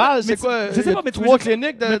t'imagines-tu- Laval, mais c'est tu- quoi? je sais Y a pas, mais 3 t'imagines-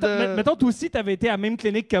 cliniques de... Mettons, toi aussi, t'avais été à la même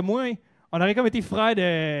clinique que moi. On aurait comme été frères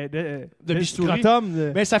de bistouri. scrotum,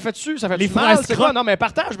 de- Mais ça fait-tu Les mal? frères C'est Scrot. quoi? Non, mais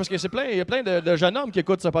partage, parce que il y a plein de jeunes hommes qui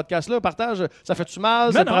écoutent ce podcast-là. Partage, ça fait-tu mal?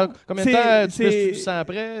 Non, Ça non, prend combien de c'est- temps? Tu c'est- baisses du sang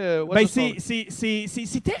après? Ben,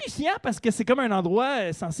 c'est terrifiant parce que c'est comme un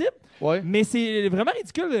endroit sensible, Ouais. mais c'est vraiment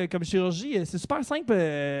ridicule comme chirurgie. C'est super simple.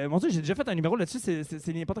 Mon Dieu, j'ai déjà fait un numéro là-dessus.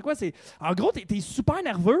 C'est n'importe quoi. En gros, t'es super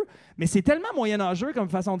nerveux, mais c'est tellement moyenâgeux comme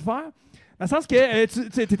façon de faire. Dans le sens que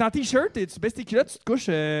tu es en T-shirt, tu baisses tes culottes, tu te couches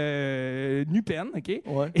nu-peine, OK?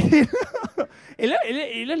 Ouais. Et là,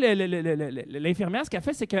 l'infirmière, ce qu'elle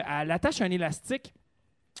fait, c'est qu'elle attache un élastique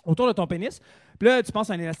autour de ton pénis. Puis là, tu penses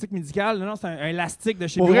à un élastique médical. Non, c'est un élastique de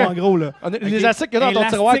chez Pour Bureau, vrai? en gros. Là. Les élastiques que dans ton Élastique.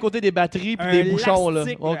 tiroir à côté des batteries puis des bouchons, là.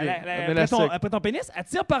 élastique, OK. là, Un élastique. après ton pénis, elle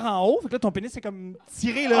tire par en haut. Fait que là, ton pénis, c'est comme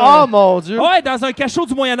tiré, là. Oh mon Dieu! Ouais, dans un cachot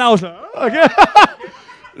du Moyen-Âge, là. OK.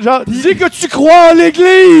 Genre, dis que tu crois en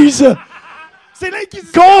l'Église! C'est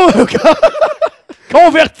l'Inquisition!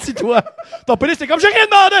 Convertis-toi! Ton pénis, c'est comme j'ai rien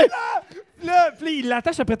demandé! Là, puis il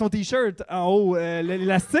l'attache après ton T-shirt en haut,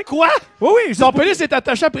 l'élastique. Quoi? Oui, oui. juste Ton pour- pénis est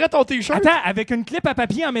attaché après ton t-shirt? Attends, avec une clip à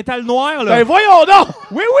papier en métal noir, là. Ben voyons donc!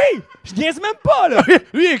 Oui, oui! Je niaise même pas, là!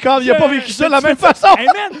 Lui, quand il a pas vécu ça de la même façon! Hey,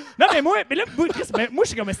 man! Non, mais moi, Chris, moi, je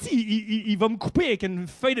suis comme, si, il va me couper avec une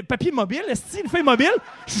feuille de papier mobile, si, une feuille mobile,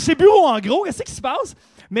 je suis chez Bureau, en gros, qu'est-ce qui se passe?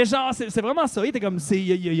 Mais genre, c'est vraiment ça. Il était comme, c'est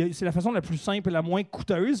la façon la plus simple et la moins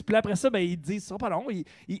coûteuse. Puis là, après ça, ben, il dit, ce sera pas long.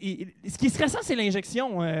 Ce qui est stressant, c'est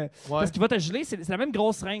l'injection. Parce qu'il va te geler. C'est la même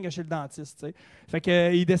grosse seringue que chez le dentiste, tu sais. Fait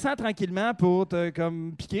que, il descend tranquillement pour te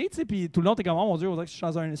comme, piquer, tu sais. Puis tout le long, t'es comme, oh mon Dieu, on dirait que je suis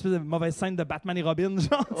dans une espèce de mauvaise scène de Batman et Robin,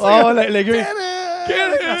 genre. tu sais. Oh, les gars!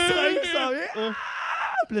 La seringue qui s'en vient. Ah!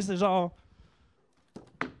 Puis là, c'est genre.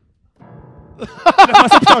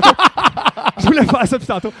 Je voulais faire ça depuis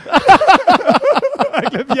tantôt.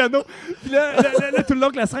 Avec le piano. Puis là, tout le long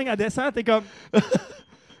que la seringue elle descend, t'es comme.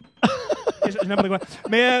 Je n'importe quoi.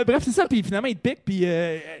 Mais bref, c'est ça. Puis finalement, il te pique. Puis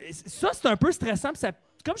ça, c'est un peu stressant. Puis ça,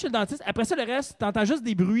 comme chez le dentiste, après ça, le reste, t'entends juste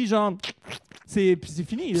des bruits, genre. Puis c'est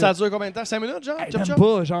fini. Là. Ça dure combien de temps? 5 minutes, genre? Hey, Chop, même chop?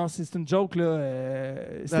 pas, genre, c'est une joke, là.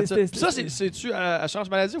 Puis ça, c'est-tu à assurance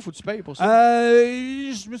maladie ou faut que tu payes pour ça?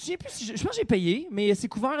 Je me souviens plus si je pense que j'ai payé, mais c'est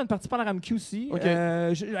couvert une partie par la RAMQ aussi. OK. Pour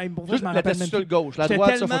vrai, Juste je m'en la rappelle même testicule plus. gauche. La J'étais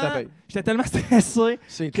droite, ça, faut tellement- que tu payes. J'étais tellement stressé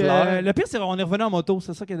C'est que clair. le pire, c'est qu'on est revenu en moto.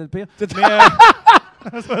 C'est ça qui est le pire. C'est-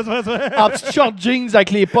 Mais, c'est vrai. En petit short jeans avec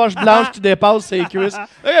les poches blanches qui dépassent ses cuisses.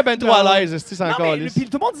 Il est ben trop à l'aise, c'est Non, encore mais lisse. puis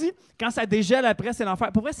tout le monde dit, quand ça dégèle après, c'est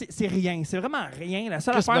l'enfer. Pour vrai, c'est rien. C'est vraiment rien. La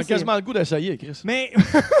seule Chris, on affaire, a c'est... quasiment le goût d'essayer, Chris. Mais...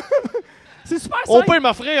 c'est super On simple. peut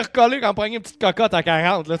m'offrir recoller quand on prend une petite cocotte à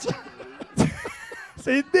 40, là, tu sais.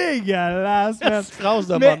 C'est dégueulasse, man. Petite phrase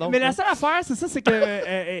de Mais, mon oncle. mais la seule affaire, c'est ça, c'est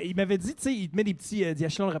que il m'avait dit, tu sais, il te met des petits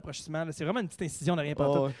diachylons de rapprochement. là. C'est vraiment une petite incision de rien pas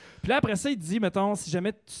tout. Ouais. Puis là, après ça, il te dit, mettons, si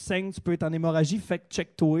jamais tu saignes, tu peux être en hémorragie, fait que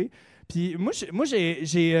check-toi. Puis moi, j'ai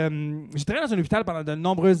travaillé dans un hôpital pendant de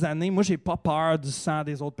nombreuses années. Moi, j'ai pas peur du sang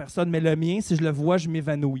des autres personnes, mais le mien, si je le vois, je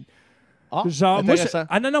m'évanouis. Ah, Genre, moi,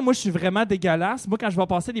 intéressant. moi, je suis vraiment dégueulasse. Moi, quand je vais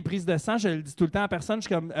passer des prises de sang, je le dis tout le temps à personne, je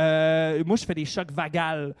suis comme, moi, je fais des chocs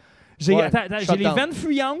vagales. J'ai Ouais, j'ai choc les down. veines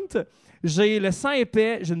fuyantes, j'ai le sang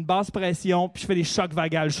épais, j'ai une basse pression, puis je fais des chocs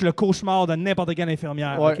vagales. Je suis le cauchemar de n'importe quelle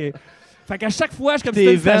infirmière. Ouais. OK? Fait qu'à chaque fois, je suis comme Tes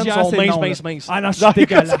si veines stagiaire, sont c'est non, minces. là. Ah non, je suis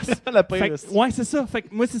dégueulasse. La pire, Fait que, ouais, c'est ça. Fait que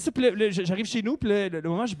moi, c'est ça. Puis là, j'arrive chez nous, puis là, le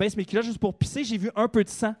moment où je baisse mes culottes juste pour pisser, j'ai vu un peu de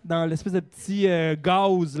sang dans l'espèce de petit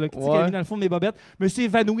gaz là, qu'il y a mis dans le fond de mes bobettes. Je me suis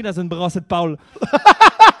évanoui dans une brassée de pâle.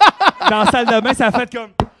 Dans la salle de bain, ça a fait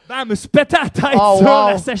comme... Je me suis pété la tête sur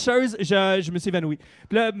la sécheuse, je me suis évanoui.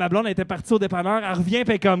 Puis là, ma blonde était partie au dépanneur, elle revient,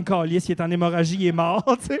 puis comme, Calice, il est en hémorragie, il est mort,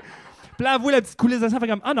 tu sais. Puis là, elle voit la petite coulisse de sang, fait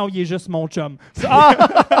comme, ah non, il est juste mon chum.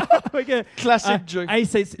 Classique Jay. Hey,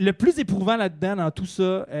 le plus éprouvant là-dedans, dans tout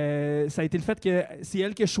ça, ça a été le fait que c'est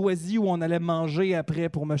elle qui a choisi où on allait manger après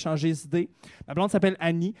pour me changer les idées. Ma blonde s'appelle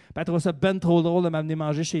Annie, puis elle trouve ça ben trop drôle de m'amener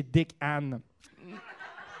manger chez Dick Anne.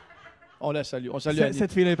 On la salue. On salue Annie.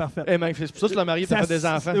 Cette fille-là est parfaite. Eh man, c'est pour ça que tu l'as mariée, tu as fait des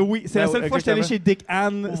enfants. Oui, c'est la seule fois que j'étais allé chez Dick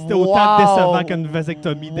Anne. C'était Wow. autant décevant qu'une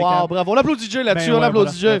vasectomie. Dick Anne. Bravo. On applaudit Jay là-dessus, Ben on ouais,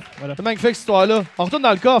 applaudit Jay. voilà. C'est magnifique cette histoire-là. On retourne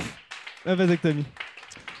dans le coffre. La vasectomie.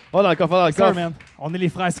 On dans le coffre, on dans le Sir, coffre. man. On est les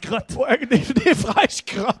frères Scrottes. Ouais, des fraîches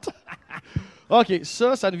crottes. OK,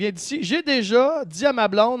 ça nous vient d'ici. J'ai déjà dit à ma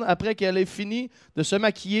blonde, après qu'elle ait fini de se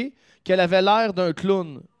maquiller, qu'elle avait l'air d'un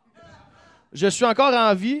clown. Je suis encore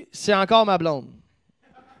en vie, c'est encore ma blonde.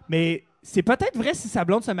 Mais c'est peut-être vrai si sa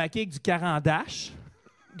blonde se maquille avec du carandache.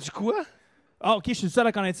 Du quoi? Ah, OK, je suis le seul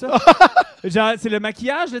à connaître ça. Genre, c'est le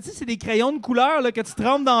maquillage, là, tu sais, c'est des crayons de couleur là, que tu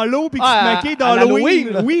trempes dans l'eau puis que tu te maquilles dans l'Halloween.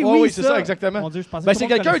 là. Oui, c'est ça, exactement. Mon Dieu, je pensais Ben, que c'est tout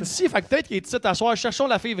le monde quelqu'un connaissait. d'ici, fait que peut-être qu'il est ici à soir. Cherchons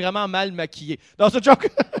la fille vraiment mal maquillée. Dans ce joke,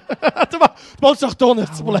 tout le monde se retourne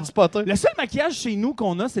pour la spotter. Le seul maquillage chez nous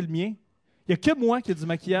qu'on a, c'est le mien. Il n'y a que moi qui a du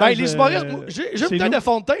maquillage. Ben, les humoristes, j'ai une chez bouteille nous. de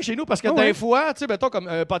fond de teint chez nous parce que Ah ouais? des fois, tu sais, mettons, comme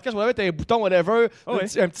un podcast, vous avez un bouton, whatever, Ah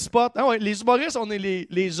ouais? un petit spot. Ah ouais, les humoristes, on est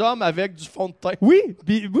les hommes avec du fond de teint. Oui,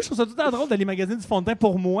 puis moi, je trouve ça tout le temps drôle d'aller magasiner du fond de teint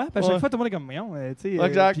pour moi. Puis à chaque Ouais. fois, tout le monde est comme, voyons, tu sais.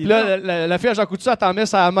 Exact. puis Puis là, la fille à Jean Coutu, elle t'en met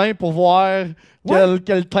sa main pour voir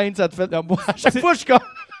quelle teinte ça te fait. Moi, à chaque fois, je suis comme.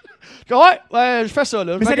 Ouais, je fais ça,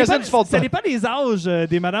 là. Je mais ça magasine dépend, du fond de ça teint. dépend des âges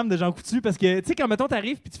des madames de Jean Coutu, parce que, tu sais, quand, mettons,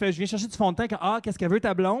 t'arrives puis tu fais, je viens chercher du fond de teint, qu'est-ce qu'elle veut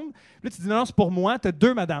ta blonde? Puis là, tu dis, non, c'est pour moi, t'as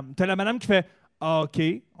deux madames. T'as la madame qui fait, OK,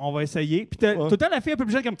 on va essayer. Puis t'as tout le temps la fille un peu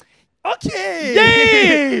plus jeune comme, OK!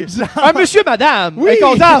 Yeah! Genre- Un monsieur, madame! Oui! Elle est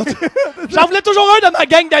contente! J'en voulais toujours un de ma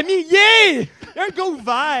gang d'amis! Yeah! Un gars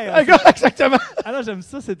ouvert! Un gars, exactement! Ah non, j'aime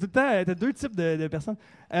ça, c'est tout le temps, t'as deux types de personnes.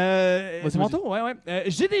 Vas-y, C'est mon vas-y. tour, ouais.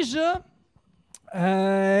 J'ai déjà,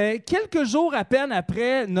 quelques jours à peine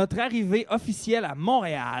après notre arrivée officielle à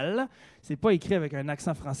Montréal, c'est pas écrit avec un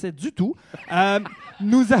accent français du tout,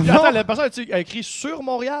 nous avons... Attends, la personne a écrit sur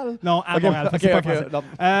Montréal? Non, à Ok, Montréal, ok, c'est pas ok, français.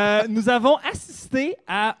 non. Nous avons assisté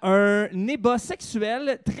à un ébat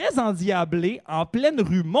sexuel très endiablé en pleine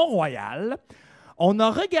rue Mont-Royal. On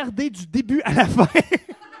a regardé du début à la fin.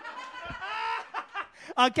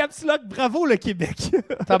 En caps lock, bravo le Québec.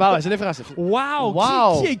 Tabarnak, c'est les Français. Wow!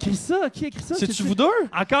 Wow. Qui a écrit ça? Qui a écrit ça? C'est-tu vous deux?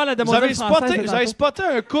 Encore la Vous demoiselle avez française de vous avez tantôt. spoté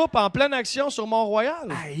un couple en pleine action sur Mont-Royal?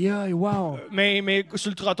 Aïe, aïe, wow. Mais sur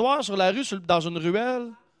le trottoir, sur la rue, dans une ruelle?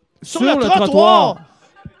 Sur le trottoir.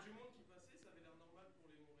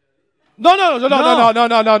 Non, non, non, non, non, non,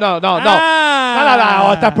 non, non, non, non, non. Ah! Non, non,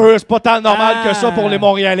 non, t'as peu, c'est pas tant normal que ça pour les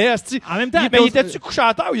Montréalais, asti. En même temps, Mais il était-tu couché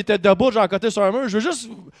à terre ou il était debout, genre à côté sur un mur? Je veux juste...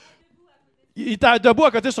 Il était debout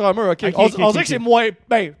à côté sur un mur, OK? Ok, On ok, dirait ok. que c'est moins...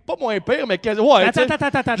 Ben, pas moins pire, mais... Ouais, Attends, tu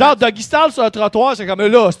sais. attends. Genre, doggy style sur un trottoir, c'est comme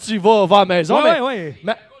là, si tu vas à la maison. Ouais, mais, ouais.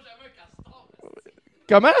 mais-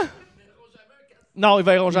 Comment? Non, ils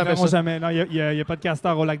verront Ils jamais verront ça. jamais. Non, il n'y a pas de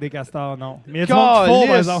castor au lac des castors, non. Mais il y a du monde qui font,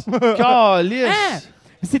 par exemple. Calice! Ah!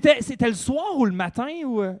 C'était le soir ou le matin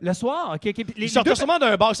ou le soir? OK. Puis Il sortait sûrement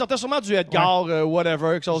d'un bar, il sortait sûrement du Edgar,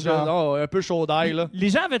 whatever, quelque chose Genre. non, un peu chaud d'ail, là. Les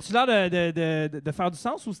gens avaient-tu l'air de faire du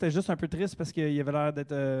sens ou c'était juste un peu triste parce qu'il avait l'air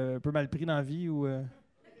d'être un peu mal pris dans la vie ou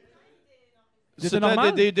C'était normal?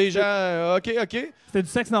 C'était des gens, OK. C'était du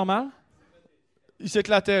sexe normal? Il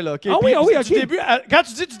s'éclatait, là. OK? Ah oui, Puis, ah oui, du OK. début quand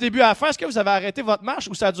tu dis du début à la fin, est-ce que vous avez arrêté votre marche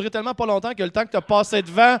ou ça a duré tellement pas longtemps que le temps que tu as passé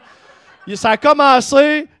devant, ça a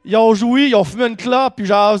commencé, ils ont joui, ils ont fumé une clope, puis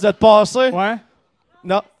genre, vous êtes passé? Ouais.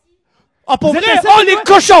 Non. Ah, pour Vous vrai? êtes assis Oh, avec les moi?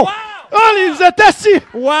 cochons! Wow! Oh, vous êtes assis!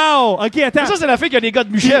 Wow! OK, attends. Ça, c'est la fille qui a des gars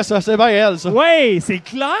de Muchet, ça. C'est bien elle, ça. Oui, c'est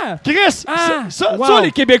clair. Chris, Ah, ça, wow.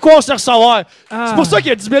 les Québécois, on sait recevoir. Ah. C'est pour ça qu'il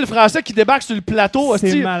y a 10 000 Français qui débarquent sur le plateau, C'est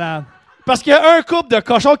hostie. malade. Parce qu'il y a un couple de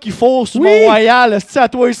cochons qui font sur Oui. Mont-Royal, hostie, à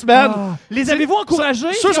toi, semaine. Ah. Les avez-vous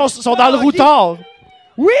encouragés? Ceux sont dans le OK. routard.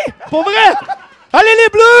 Oui! Pour vrai! Allez les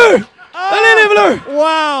bleus! Allez les bleus!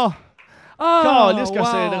 Wow! Ah, Calisse que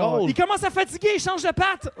c'est drôle. Il commence à fatiguer, il change de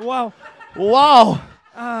patte. Wow! Wow!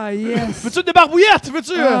 Ah, yes! Veux-tu des barbouillettes?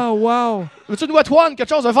 Veux-tu wow! veux-tu une wet one? Quelque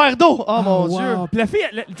chose? Un verre d'eau? Oh mon wow. Dieu! Puis la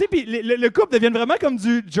fille, tu sais, puis le couple devient vraiment comme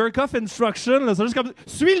du jerk-off instruction. là. C'est juste comme,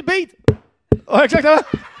 suis le beat! Ouais, exactement!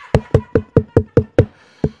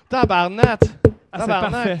 Tabarnak! Ah, c'est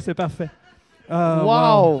parfait, c'est parfait.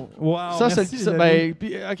 Wow! Wow! Ça, Merci, c'est les ça. amis. Ben,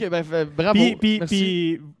 puis, OK, bravo. Puis,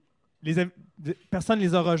 Merci. personne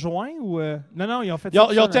les a rejoints ou... Non, ils ont fait Ils ont,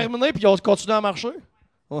 ça ils ont tout seul, terminé puis ils ont continué à marcher.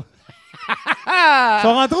 Ils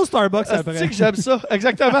sont rentrés au Starbucks Tu après. sais que j'aime ça.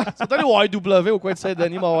 Exactement. C'est allé au IW au coin de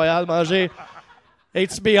Saint-Denis, Montréal, manger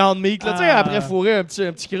It's Beyond Meat. Là, tu sais, après fourrer un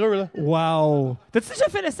petit creux. Là. Wow! T'as-tu déjà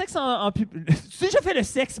fait le sexe en public? As-tu déjà fait le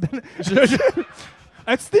sexe, Ben? Je-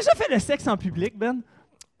 As-tu déjà fait le sexe en public, Ben?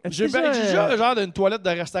 As-tu J'ai déjà genre d'une toilette de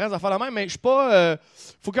restaurant, des affaires la même, mais je suis pas.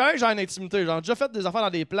 Faut quand même que j'ai une intimité. J'ai déjà fait des affaires dans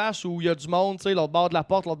des places où il y a du monde, tu sais, l'autre bord de la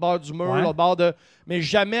porte, l'autre bord du mur, Ouais. l'autre bord de. Mais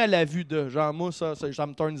jamais à la vue de. Genre, moi, ça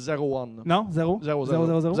me turn 0-1. Non? Zéro?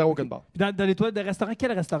 0-0. Zéro aucune barre. Puis dans les toilettes de restaurant,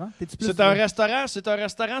 quel restaurant? T'es-tu plus... C'est un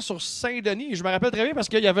restaurant sur Saint-Denis. Et je me rappelle très bien parce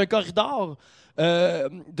qu'il y avait un corridor.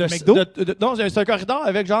 McDo? Non, c'est un corridor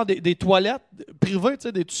avec genre des toilettes privées, tu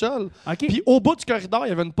sais, des tout seuls. OK. Puis au bout du corridor, il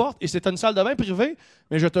y avait une porte et c'était une salle de bain privée.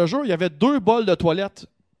 Mais je te jure, il y avait 2 bols de toilettes,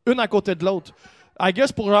 une à côté de l'autre. I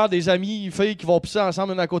guess pour genre des amis filles qui vont pisser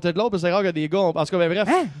ensemble une à côté de l'autre, parce que c'est rare que des gars. En tout cas, ben bref.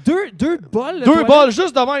 Hein? Deux bols? de 2 toilettes? bols,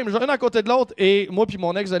 juste de même, genre une à côté de l'autre. Et moi puis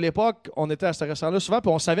mon ex de l'époque, on était à ce restaurant-là souvent,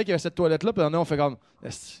 puis on savait qu'il y avait cette toilette-là, puis on fait comme,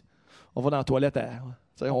 Esti, on va dans la toilette, tu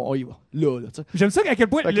sais, on y va. Là, tu sais. J'aime ça à quel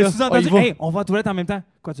point Fait que le là, sous-entendu, on y va. hey, on va aux toilettes en même temps.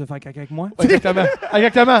 Quoi, tu veux faire caca avec moi? Exactement.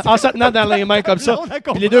 Exactement. En se tenant dans les mains comme ça. On a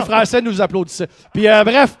compris. Puis les 2 Français nous applaudissaient. Puis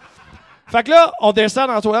bref. Fait que là, on descend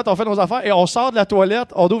dans la toilette, on fait nos affaires et on sort de la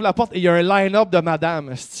toilette, on ouvre la porte et il y a un line-up de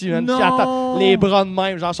madame, Steven, Non. qui attend les bras de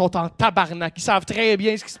même, genre, sont en tabarnak. Ils savent très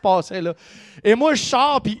bien ce qui se passait, là. Et moi, je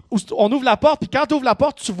sors, puis on ouvre la porte, puis quand tu ouvres la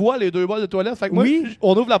porte, tu vois les 2 bols de toilette. Fait que moi, Oui.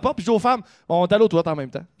 on ouvre la porte, puis je dis aux femmes, on est allé aux toilettes en même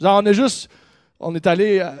temps. Genre, on est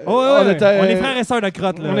allé. On est frères et sœurs de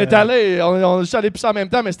crotte, là. On est allé, on est juste allé pisser en même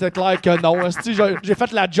temps, mais c'était clair que non. Esti, j'ai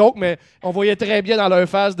fait la joke, mais on voyait très bien dans leur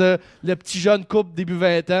face le petit jeune couple début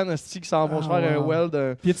vingtaine esti, qui s'en vont se faire un wow.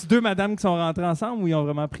 weld. Puis y a-tu 2 madames qui sont rentrées ensemble ou ils ont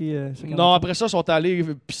vraiment pris... chacun Non, leur après ça, ils sont allés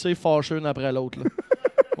pisser fâcheux une après l'autre. Là.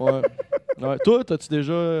 Ouais. Ouais. Toi, t'as-tu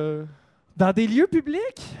déjà. Dans des lieux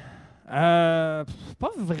publics? Pas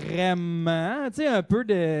vraiment. Tu sais, un peu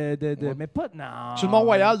de Ouais. mais pas... Non. Sur le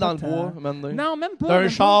Mont-Royal, pas dans le tant. bois, maintenant. Non, même pas. D'un même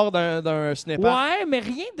char, d'un cinépark. pas. Ouais, mais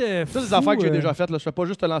rien de Ça, c'est des fou, affaires que j'ai déjà faites. Là. Je fais pas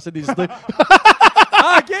juste te lancer des idées.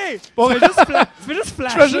 Ah, OK! Tu fais juste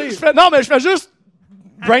flasher. Je fais juste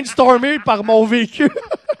brainstormer par mon vécu.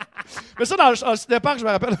 Mais ça, dans le cinépark, je me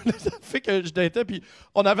rappelle, la fille que je datais, puis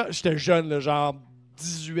j'étais jeune, là, genre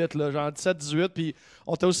 18, là, genre 17-18, puis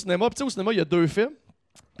on était au cinéma. Puis tu sais, au cinéma, il y a 2 films.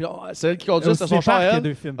 Puis c'est elle qui conduit, c'était son char, Il y a elle.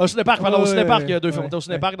 2 films. Au cinépark, pardon, au Ouais, cinépark, il y a 2 films. ouais, On était au ouais.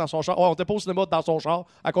 cinépark dans son char. Ouais, on était pas au cinéma dans son char.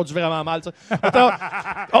 Elle conduit vraiment mal, tu sais.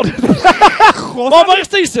 On va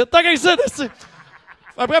rester ici, tant qu'à ici, tu sais.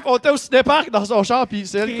 Enfin, bref, on était au cinépark dans son char, puis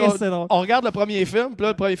c'est elle Christ, c'est drôle. on regarde le premier film, puis là,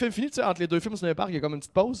 le premier film finit, tu sais, entre les 2 films au cinépark, il y a comme une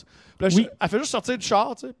petite pause. Puis là, Oui. elle fait juste sortir du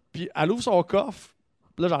char, tu sais, puis elle ouvre son coffre.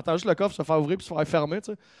 Puis là, j'entends juste le coffre se faire ouvrir puis se faire fermer,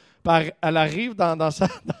 tu sais. Puis elle arrive dans sa...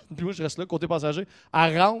 Puis moi, je reste là, côté passager.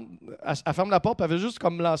 Elle rentre, elle ferme la porte, puis elle fait juste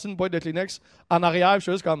comme lancer une boîte de Kleenex en arrière, puis je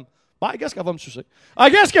suis juste comme... I guess qu'elle va me sucer.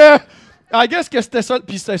 I guess que c'était ça,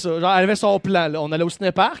 puis c'était ça. Genre, elle avait son plan, là. On allait au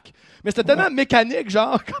cinépark, mais c'était tellement mécanique,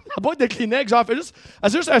 genre, comme la boîte de Kleenex, genre, elle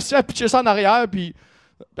s'est juste assise à pitcher ça en arrière, puis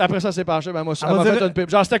après ça, elle s'est penchée, ben moi, elle m'a fait une pipe.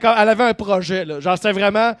 Genre, c'était comme, elle avait un projet, là. Genre, c'était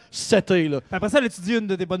vraiment seté, là. Puis après ça, elle étudie une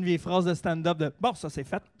de tes bonnes vieilles phrases de stand-up de « Bon, ça, c'est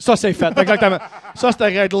fait. Ça, c'est fait, exactement. Ça,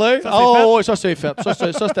 c'était réglé. Ça, c'est fait. Oui, ça, c'est fait.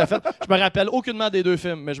 Ça, c'était fait. Je me rappelle aucunement des 2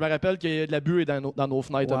 films, mais je me rappelle qu'il y a de la buée dans nos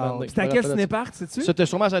fenêtres. un moment donné. C'était à Je me quel rappelle cinépark, sais-tu? C'était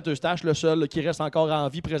sûrement à Saint-Eustache, le seul là, qui reste encore en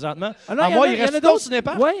vie présentement. Ah non, À moi, il reste d'autres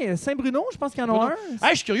cinéparks. Oui, Saint-Bruno, je pense qu'il y en a un.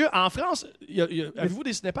 Hey, je suis curieux. En France, avez-vous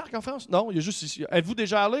des cinéparks en France? Non, il y a juste ici. Êtes-vous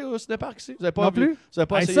déjà allé au cinépark ici? Vous n'avez pas Non vu? plus. Vous n'avez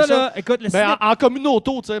pas Hey, essayé ça, ça? là, écoute, le Ben, en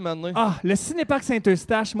communauto, tu sais, maintenant. Ah, le cinépark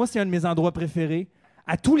Saint-Eustache, moi, c'est un de mes endroits préférés.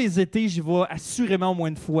 À tous les étés, j'y vais assurément au moins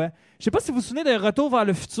une fois. Je sais pas si vous vous souvenez de Retour vers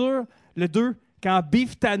le futur, le 2, quand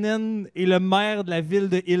Beef Tannen est le maire de la ville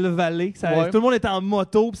de Hill Valley. Ouais. Tout le monde est en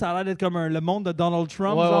moto, puis ça a l'air d'être comme le monde de Donald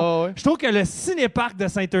Trump. Ouais, genre. ouais, ouais. Je trouve que le cinépark de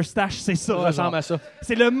Saint-Eustache, c'est ça. Ça genre. ressemble à ça.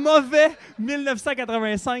 C'est le mauvais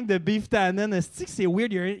 1985 de Beef Tannen. C'est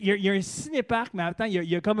weird. Il y a un cinépark, mais attends, il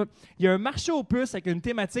y a un marché aux puces avec une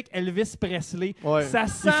thématique Elvis Presley. Ouais. Ça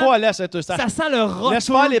sent, Il faut aller à Saint-Eustache. ça sent le retour. Laisse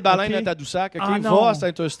faire les baleines ok? à Tadoussac. OK? Ah, non. Va à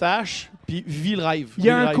Saint-Eustache, puis vis le rêve. Il y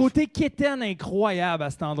a Vis le un rêve. côté quétaine incroyable à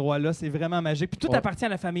cet endroit-là. C'est vraiment magique. Puis tout Ouais. appartient à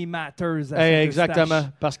la famille Matters. à Saint-Eustache. Exactement.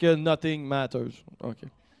 Parce que nothing matters. OK.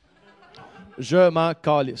 Je m'en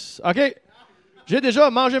calisse. OK. J'ai déjà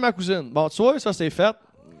mangé ma cousine. Bon, tu vois, ça, c'est fait.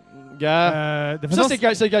 Gars. De Ça, façon,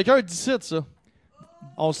 c'est quelqu'un d'ici, ça.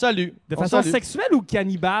 On le salue. de On le façon salue. sexuelle ou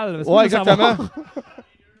cannibale? Parce que Ouais, moi, je veux exactement. savoir.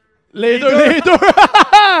 Les deux.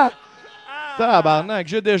 Tabarnak,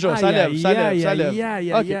 j'ai déjà. Ça lève, ça lève, ça lève. Aïe,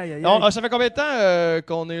 aïe, Ok. aïe, aïe, On- aïe. ça fait combien de temps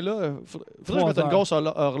qu'on est là? Faudrait que je mette 3 une grosse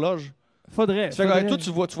horloge. Faudrait. Ça fait, toi, tu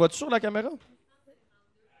vois-tu sur la caméra?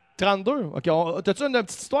 32? OK. T'as-tu une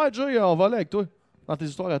petite histoire, Jay? On va aller avec toi. Dans tes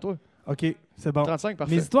histoires à toi. OK, c'est bon. 35,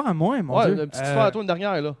 parfait. Mes histoires à moi, mon Ouais, Dieu. une petite histoire à toi, une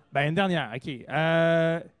dernière, là. Ben, une dernière, OK.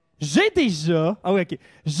 J'ai déjà... Ah oui, OK.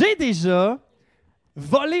 J'ai déjà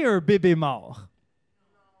volé un bébé mort.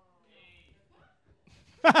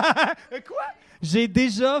 Quoi? J'ai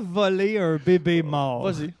déjà volé un bébé mort.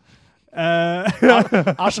 Vas-y. Euh,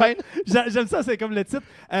 Enchaîne. J'aime ça, c'est comme le titre.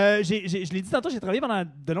 Je l'ai dit tantôt, j'ai travaillé pendant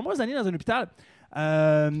de nombreuses années dans un hôpital.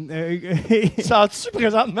 Sens-tu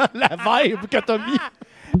présentement la vibe que t'as mis?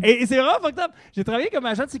 Et c'est vraiment fucked up. J'ai travaillé comme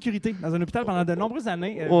agent de sécurité dans un hôpital pendant de nombreuses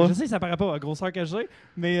années. Ouais. Je sais que ça paraît pas à la grosseur que j'ai,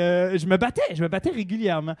 mais je me battais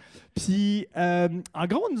régulièrement. Puis, en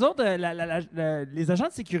gros, nous autres, les agents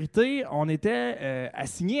de sécurité, on était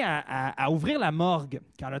assignés à ouvrir la morgue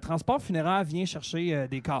quand le transport funéraire vient chercher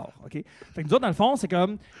des corps. OK? Fait que nous autres, dans le fond, c'est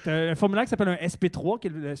comme t'as un formulaire qui s'appelle un SP3, qui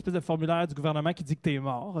est l'espèce de formulaire du gouvernement qui dit que t'es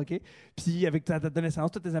mort. OK? Puis, avec ta date de naissance,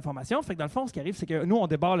 toutes tes informations. Fait que dans le fond, ce qui arrive, c'est que nous, on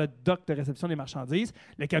débarre le dock de réception des marchandises.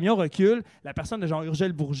 Le camion recule, la personne de genre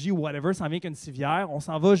Urgel Bourgie ou whatever s'en vient avec une civière. On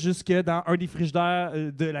s'en va jusque dans un des frigidaires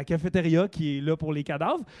de la cafétéria qui est là pour les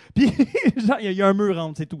cadavres. Puis, genre, il y a un mur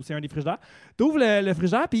entre, c'est tout. C'est un des frigidaires. Tu ouvres le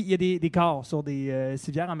frigidaire, puis il y a des corps sur des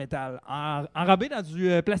civières en métal, enrobés dans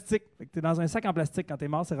du plastique. Fait que t'es dans un sac en plastique quand t'es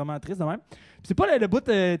mort, c'est vraiment triste de même. Puis c'est pas le bout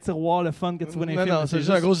de tiroir, le fun que tu vois dans les films. Non, c'est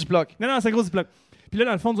juste un gros ziploc. Non, c'est un gros ziploc. Puis là,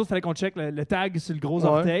 dans le fond, nous autres, il fallait qu'on check le tag sur le gros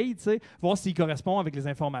orteil, tu sais, voir s'il correspond avec les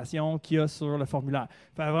informations qu'il y a sur le formulaire.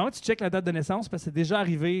 Fait vraiment, tu checkes la date de naissance parce que c'est déjà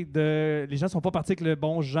arrivé de... Les gens sont pas partis avec le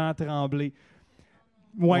bon Jean Tremblay.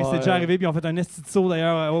 Ouais, c'est déjà arrivé, puis ils ont fait un esti de saut,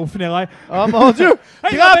 d'ailleurs, au funéraire. Oh mon Dieu!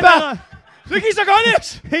 Hey, Grand-père! C'est qui se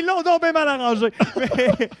connaissent? Ils l'ont donc bien mal arrangé.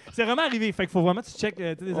 Mais c'est vraiment arrivé. Fait qu'il faut vraiment que tu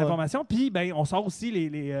checkes toutes les informations. Puis, ben, on sort aussi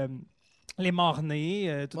les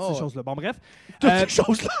morts-nés, toutes ces choses-là. Bon, bref. Toutes ces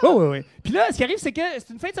choses-là? Oui. Puis là, ce qui arrive, c'est que c'est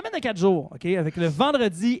une fin de semaine de 4 jours, OK? Avec le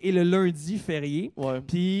vendredi et le lundi férié. Ouais.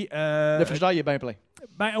 Puis... Le frigidaire, il est bien plein.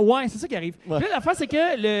 Ben ouais, c'est ça qui arrive. Ouais. Puis là, l'affaire, c'est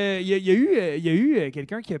que il y a eu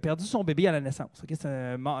quelqu'un qui a perdu son bébé à la naissance. OK? C'est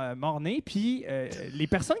un mort-né. Puis les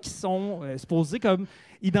personnes qui sont supposées comme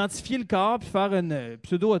identifier le corps puis faire une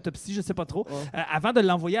pseudo-autopsie, je sais pas trop, avant de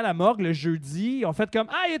l'envoyer à la morgue le jeudi, ils ont fait comme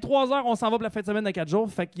 « Ah, il est 3 heures, on s'en va pour la fin de semaine de 4 jours. »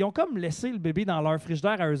 Fait qu'ils ont comme laissé le bébé dans leur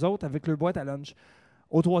frigidaire à eux autres avec leur boîte à lunch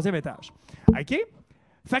au 3e étage. OK?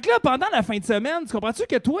 Fait que là, pendant la fin de semaine, tu comprends-tu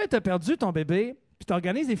que toi, t'as perdu ton bébé puis tu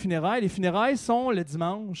organises les funérailles. Les funérailles sont le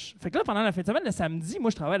dimanche. Fait que là, pendant la fin de semaine, le samedi,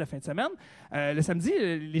 moi, je travaille la fin de semaine. Le samedi,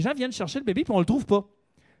 les gens viennent chercher le bébé puis on le trouve pas.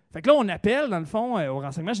 Fait que là, on appelle, dans le fond, aux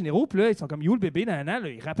renseignements généraux. Puis là, ils sont comme, où le bébé? Là,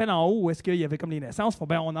 ils rappellent en haut où est-ce qu'il y avait comme les naissances. Ils font,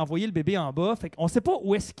 on a envoyé le bébé en bas. Fait qu'on sait pas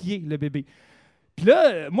où est-ce qu'il est, le bébé. Puis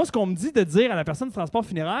là, moi, ce qu'on me dit de dire à la personne de transport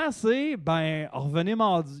funéraire, c'est, revenez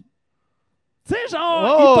mardi. Tu sais,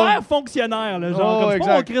 genre, hyper fonctionnaire, là, genre, comme c'est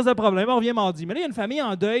pas une crise de problème, on revient mardi. Mais là, il y a une famille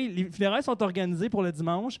en deuil, les funérailles sont organisées pour le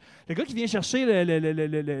dimanche. Le gars qui vient chercher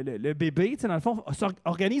le bébé, tu sais, dans le fond,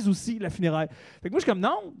 organise aussi la funéraille. Fait que moi, je suis comme,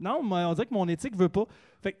 non, on dirait que mon éthique veut pas.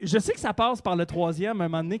 Fait que je sais que ça passe par le 3e, à un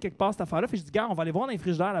moment donné, quelque part, cette affaire-là. Fait que je dis, gars, on va aller voir dans les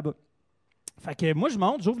frigidaires là-bas. Fait que moi, je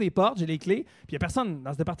monte, j'ouvre les portes, j'ai les clés, puis il n'y a personne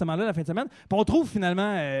dans ce département-là la fin de semaine. Puis on trouve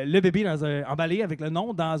finalement le bébé emballé avec le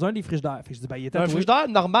nom dans un des frigidaires. Fait que je dis, il est tatoué. Un frigidaire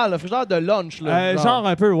normal, un frigidaire de lunch. Là, genre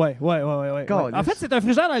un peu, ouais. En fait, c'est un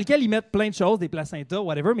frigidaire dans lequel ils mettent plein de choses, des placentas,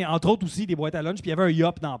 whatever, mais entre autres aussi des boîtes à lunch, puis il y avait un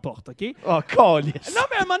yop dans la porte, OK? Oh, calice! Non,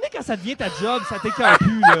 mais à un moment donné, quand ça devient ta job, ça t'écoeure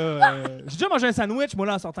plus, là. J'ai déjà mangé un sandwich, moi,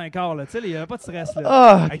 là, en sortant un quart, là. Tu sais, il n'y avait pas de stress,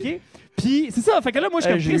 là. OK? Puis c'est ça, fait que là, moi, je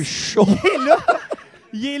suis comme... J'ai eu chaud.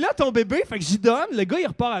 Il est là, ton bébé. Fait que j'y donne. Le gars, il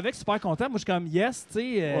repart avec, super content. Moi, je suis comme, yes, tu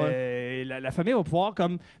sais, la famille va pouvoir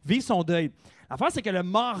comme vivre son deuil. L'affaire, c'est que le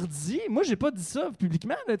mardi, moi, j'ai pas dit ça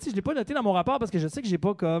publiquement. Là, je l'ai pas noté dans mon rapport parce que je sais que j'ai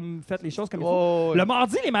pas comme fait les choses comme il faut. Le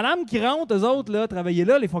mardi, les madames qui rentrent, eux autres, là, travailler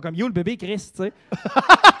là, ils font comme yo, le bébé Chris, tu sais.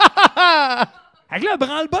 Avec là,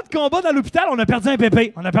 branle-bas de combat dans l'hôpital, on a perdu un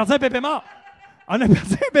bébé. On a perdu un bébé mort. On a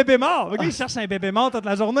perdu un bébé mort. OK, il cherche un bébé mort toute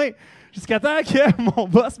la journée. Jusqu'à temps que mon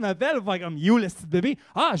boss m'appelle pour faire comme yo, le petit bébé.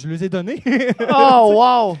 Ah, je les ai donnés. Oh,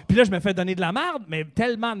 wow! Puis là, je me fais donner de la merde, mais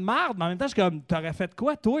tellement de merde. Mais en même temps, je suis comme, t'aurais fait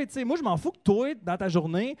quoi, toi? T'sais, moi, je m'en fous que toi, dans ta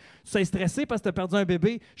journée, tu sois stressé parce que t'as perdu un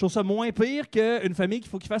bébé. Je trouve ça moins pire qu'une famille qu'il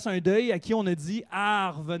faut qu'il fasse un deuil à qui on a dit,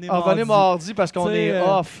 revenez mardi. Revenez mardi parce qu'on est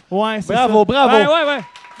off. Ouais, c'est bravo, ça. Bravo. Ouais.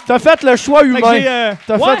 T'as fait le choix humain.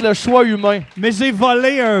 T'as fait le choix humain. Mais j'ai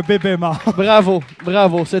volé un bébé mort.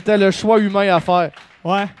 Bravo. C'était le choix humain à faire.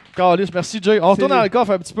 Ouais. Carlis, merci Jay. On retourne dans le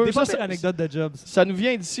coffre un petit peu. Des fois, c'est une anecdote de jobs. Ça nous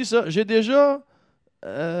vient d'ici, ça. J'ai déjà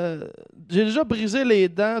J'ai déjà brisé les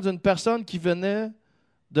dents d'une personne qui venait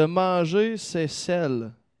de manger ses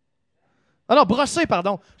selles. Ah non, brosser,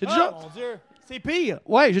 pardon. Mon Dieu! C'est pire!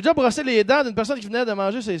 Ouais, j'ai déjà brossé les dents d'une personne qui venait de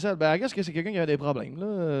manger ses selles. Ben, qu'est-ce que c'est quelqu'un qui a des problèmes,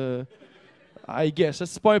 là? I guess.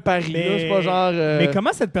 C'est pas un pari, là. C'est pas genre... Mais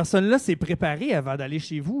comment cette personne-là s'est préparée avant d'aller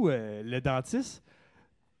chez vous, le dentiste?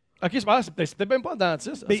 OK, c'est peut-être même pas un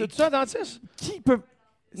dentiste. Mais C'est-tu un dentiste? Qui peut...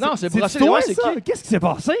 Non, c'est brosser les toi, dents, c'est ça? qui? Qu'est-ce qui s'est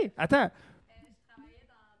passé? Attends.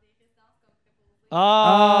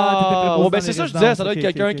 Ah, t'étais ben préposé c'est dans ça les que je disais. Ça résidences. doit être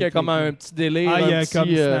quelqu'un Ok, qui a ok, comme ok. un petit délire, Il y a un comme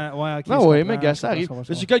petit... ça. Ouais, ok. Ah je oui, comprends, mais gars, je ça arrive. comprends,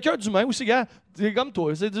 je C'est comprends. quelqu'un d'humain aussi, gars. C'est comme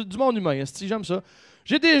toi, c'est du monde humain, esti, j'aime ça.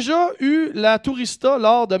 J'ai déjà eu la tourista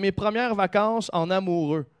lors de mes premières vacances en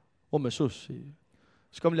amoureux. Oh, mais ça,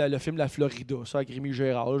 c'est comme le film La Florida, ça, avec Rémi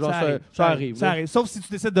Gérard. Genre, ça arrive. Ça là. arrive. Sauf si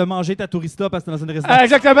tu décides de manger ta tourista parce que t'es dans une résidence. Ah,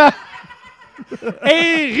 exactement!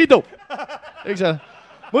 Et rideau! Excellent.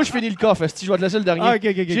 Moi, je finis le coffre, esti, je vais te laisser le dernier. Ah, ok.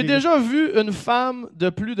 J'ai déjà vu une femme de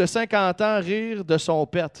plus de 50 ans rire de son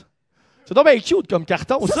pet. C'est donc bien cute comme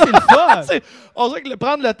carton, ça. C'est le fun! On dirait que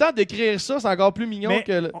prendre le temps d'écrire ça, c'est encore plus mignon Mais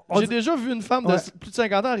que... J'ai déjà vu une femme de plus de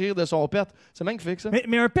 50 ans rire de son pet. C'est magnifique, ça.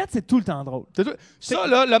 Mais un pet, c'est tout le temps drôle. Ça,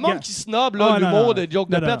 là, le monde qui snob là, l'humour de joke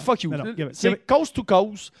de Non, pet, non, fuck you. non, non. C'est coast to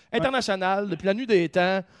coast, international, depuis la nuit des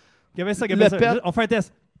temps. Gabin ça. Le pet. On fait un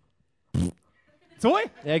test. Tu vois?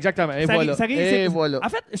 Exactement, et Ça voilà. arrive, ça arrive, Et c'est- voilà. En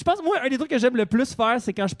fait, je pense, moi, un des trucs que j'aime le plus faire,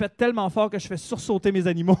 c'est quand je pète tellement fort que je fais sursauter mes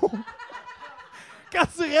animaux. Quand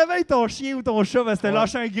tu réveilles ton chien ou ton chat, parce que t'as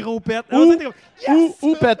lâché un gros pet.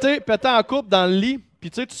 Ou péter en couple dans le lit,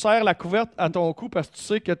 puis tu sais, tu serres la couverte à ton cou parce que tu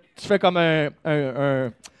sais que tu fais comme un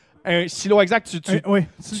silo exact. Oui.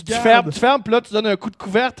 Tu fermes, puis là, tu donnes un coup de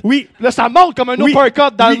couverte. Oui. Puis là, ça monte comme un Oui.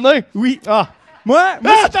 uppercut dans Oui. le nez. Oui. Ah!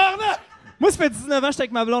 Moi, ça fait 19 ans que j'étais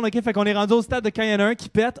avec ma blonde, OK? Fait qu'on est rendu au stade de quand il y en a un qui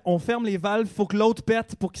pète, on ferme les valves, faut que l'autre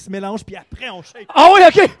pète pour qu'il se mélange, puis après, on shake. Ah oui,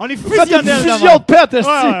 OK! On est Vous faites une fusionnels. fusion de pète, esti!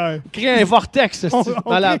 Ouais. Créer un vortex, esti.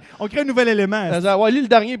 Malade. On crée un nouvel élément. Ouais, lis le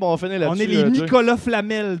dernier, bon, on finit là-dessus. On est les Nicolas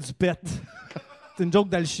Flamel du pet. C'est une joke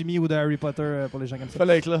d'alchimie ou de Harry Potter pour les gens comme ça.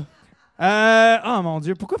 Fallait être là. Oh mon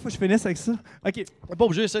Dieu, pourquoi faut que je finisse avec ça? OK. Pas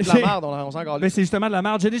obligé, c'est de la merde, on s'en encore Ben, c'est justement de la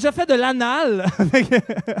merde. J'ai déjà fait de l'anal.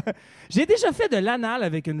 J'ai déjà fait de l'anal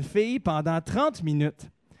avec une fille pendant 30 minutes.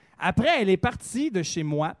 Après, elle est partie de chez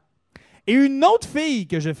moi et une autre fille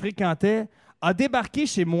que je fréquentais a débarqué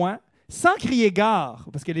chez moi sans crier gare,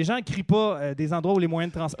 parce que les gens ne crient pas des endroits où les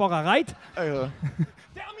moyens de transport arrêtent. Terminus!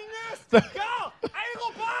 Gare!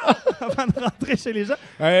 Aéroport! Avant de rentrer chez les gens.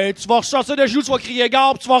 Hey, tu vas ressortir de joue, tu vas crier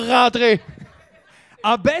gare, puis tu vas rentrer.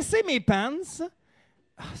 A baissé mes pants,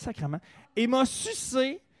 sacrément, et m'a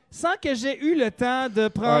sucé sans que j'aie eu le temps de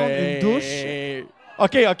prendre une douche.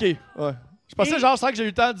 OK. Ouais. Je pensais genre sans que j'ai eu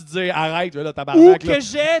le temps de dire arrête, là, Ou tabarnak. que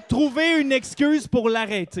j'ai trouvé une excuse pour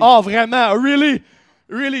l'arrêter. Oh, vraiment?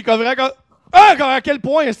 Really? Comme vraiment... à quel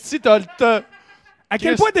point, est-ce que t'as... À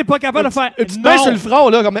quel point t'es pas capable de faire Une petite non. main sur le front,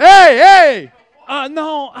 là, comme hey! Ah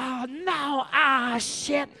non! Ah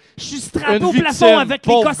shit! Je suis strappé Une au victime, plafond avec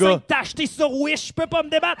les pauvre cossins gars. que t'as achetés sur Wish. Je peux pas me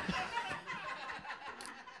débattre.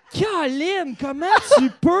 Caroline, comment tu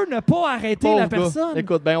peux ne pas arrêter Pauvre la gars. personne?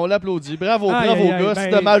 Écoute, ben on l'applaudit. Bravo, Aïe, bravo, aïe, aïe, gars. ben- Si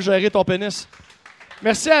t'as mal géré ton pénis.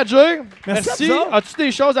 Merci à Jay. Merci à vous autres. As-tu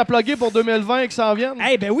des choses à plugger pour 2020 et qui s'en viennent?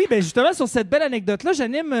 Eh ben oui, ben justement, sur cette belle anecdote-là,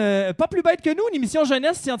 j'anime Pas plus bête que nous, une émission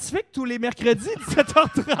jeunesse scientifique tous les mercredis,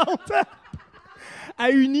 17h30. À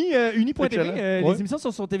uni.tv. Excellent. Les Ouais. émissions sont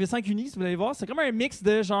sur TV5 Uni, si vous allez voir. C'est comme un mix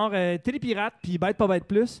de genre Télépirate puis Bête pas bête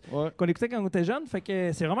plus Ouais. qu'on écoutait quand on était jeune. Fait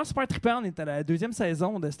que c'est vraiment super trippant. On est à la 2e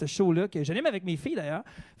saison de ce show-là que j'anime avec mes filles d'ailleurs.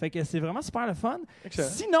 Fait que c'est vraiment super le fun. Excellent.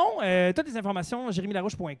 Sinon, toutes les informations,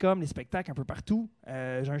 jérémylarouche.com, les spectacles un peu partout.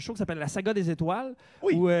 J'ai un show qui s'appelle La Saga des étoiles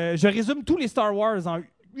Oui. où je résume tous les Star Wars en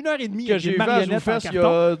 1h30 Que avec j'ai des vu à marionnettes en Zoufest il y carton.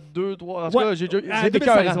 a 2-3... En tout cas, Ouais. j'ai déjà... À C'est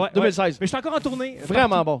 2016, écœurant. ouais. 2016. Mais je suis encore en tournée.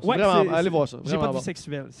 Vraiment partout. bon. Vraiment bon. Allez voir ça. J'ai pas Vraiment de vie bon.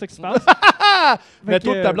 sexuelle. C'est ça qui se passe. Mais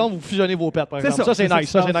toi et ta blonde, vous fusionnez vos pertes, par C'est exemple. ça, Ça, c'est c'est nice.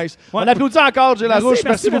 ça Ça, qui se c'est nice. Ouais. On applaudit encore, Jay Larouche.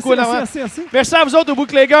 Merci beaucoup, énormément. merci. Merci à vous autres au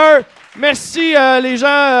Bootlegger. Merci les gens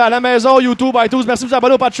à la maison, YouTube, iTunes. Merci de vous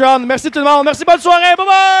abonner au Patreon. Merci tout le monde. Merci, bonne soirée. Bye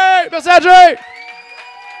bye. Merci à Jay.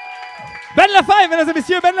 Ben Lefebvre, mesdames et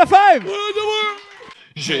messieurs, Ben Lefebvre!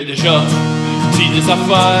 J'ai déjà dit des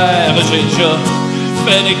affaires, j'ai déjà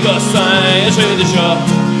fait des cossins, j'ai déjà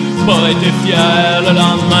pas été fier le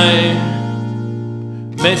lendemain.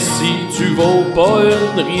 Mais si tu vaux pas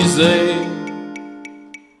une risée,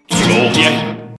 tu vaux rien.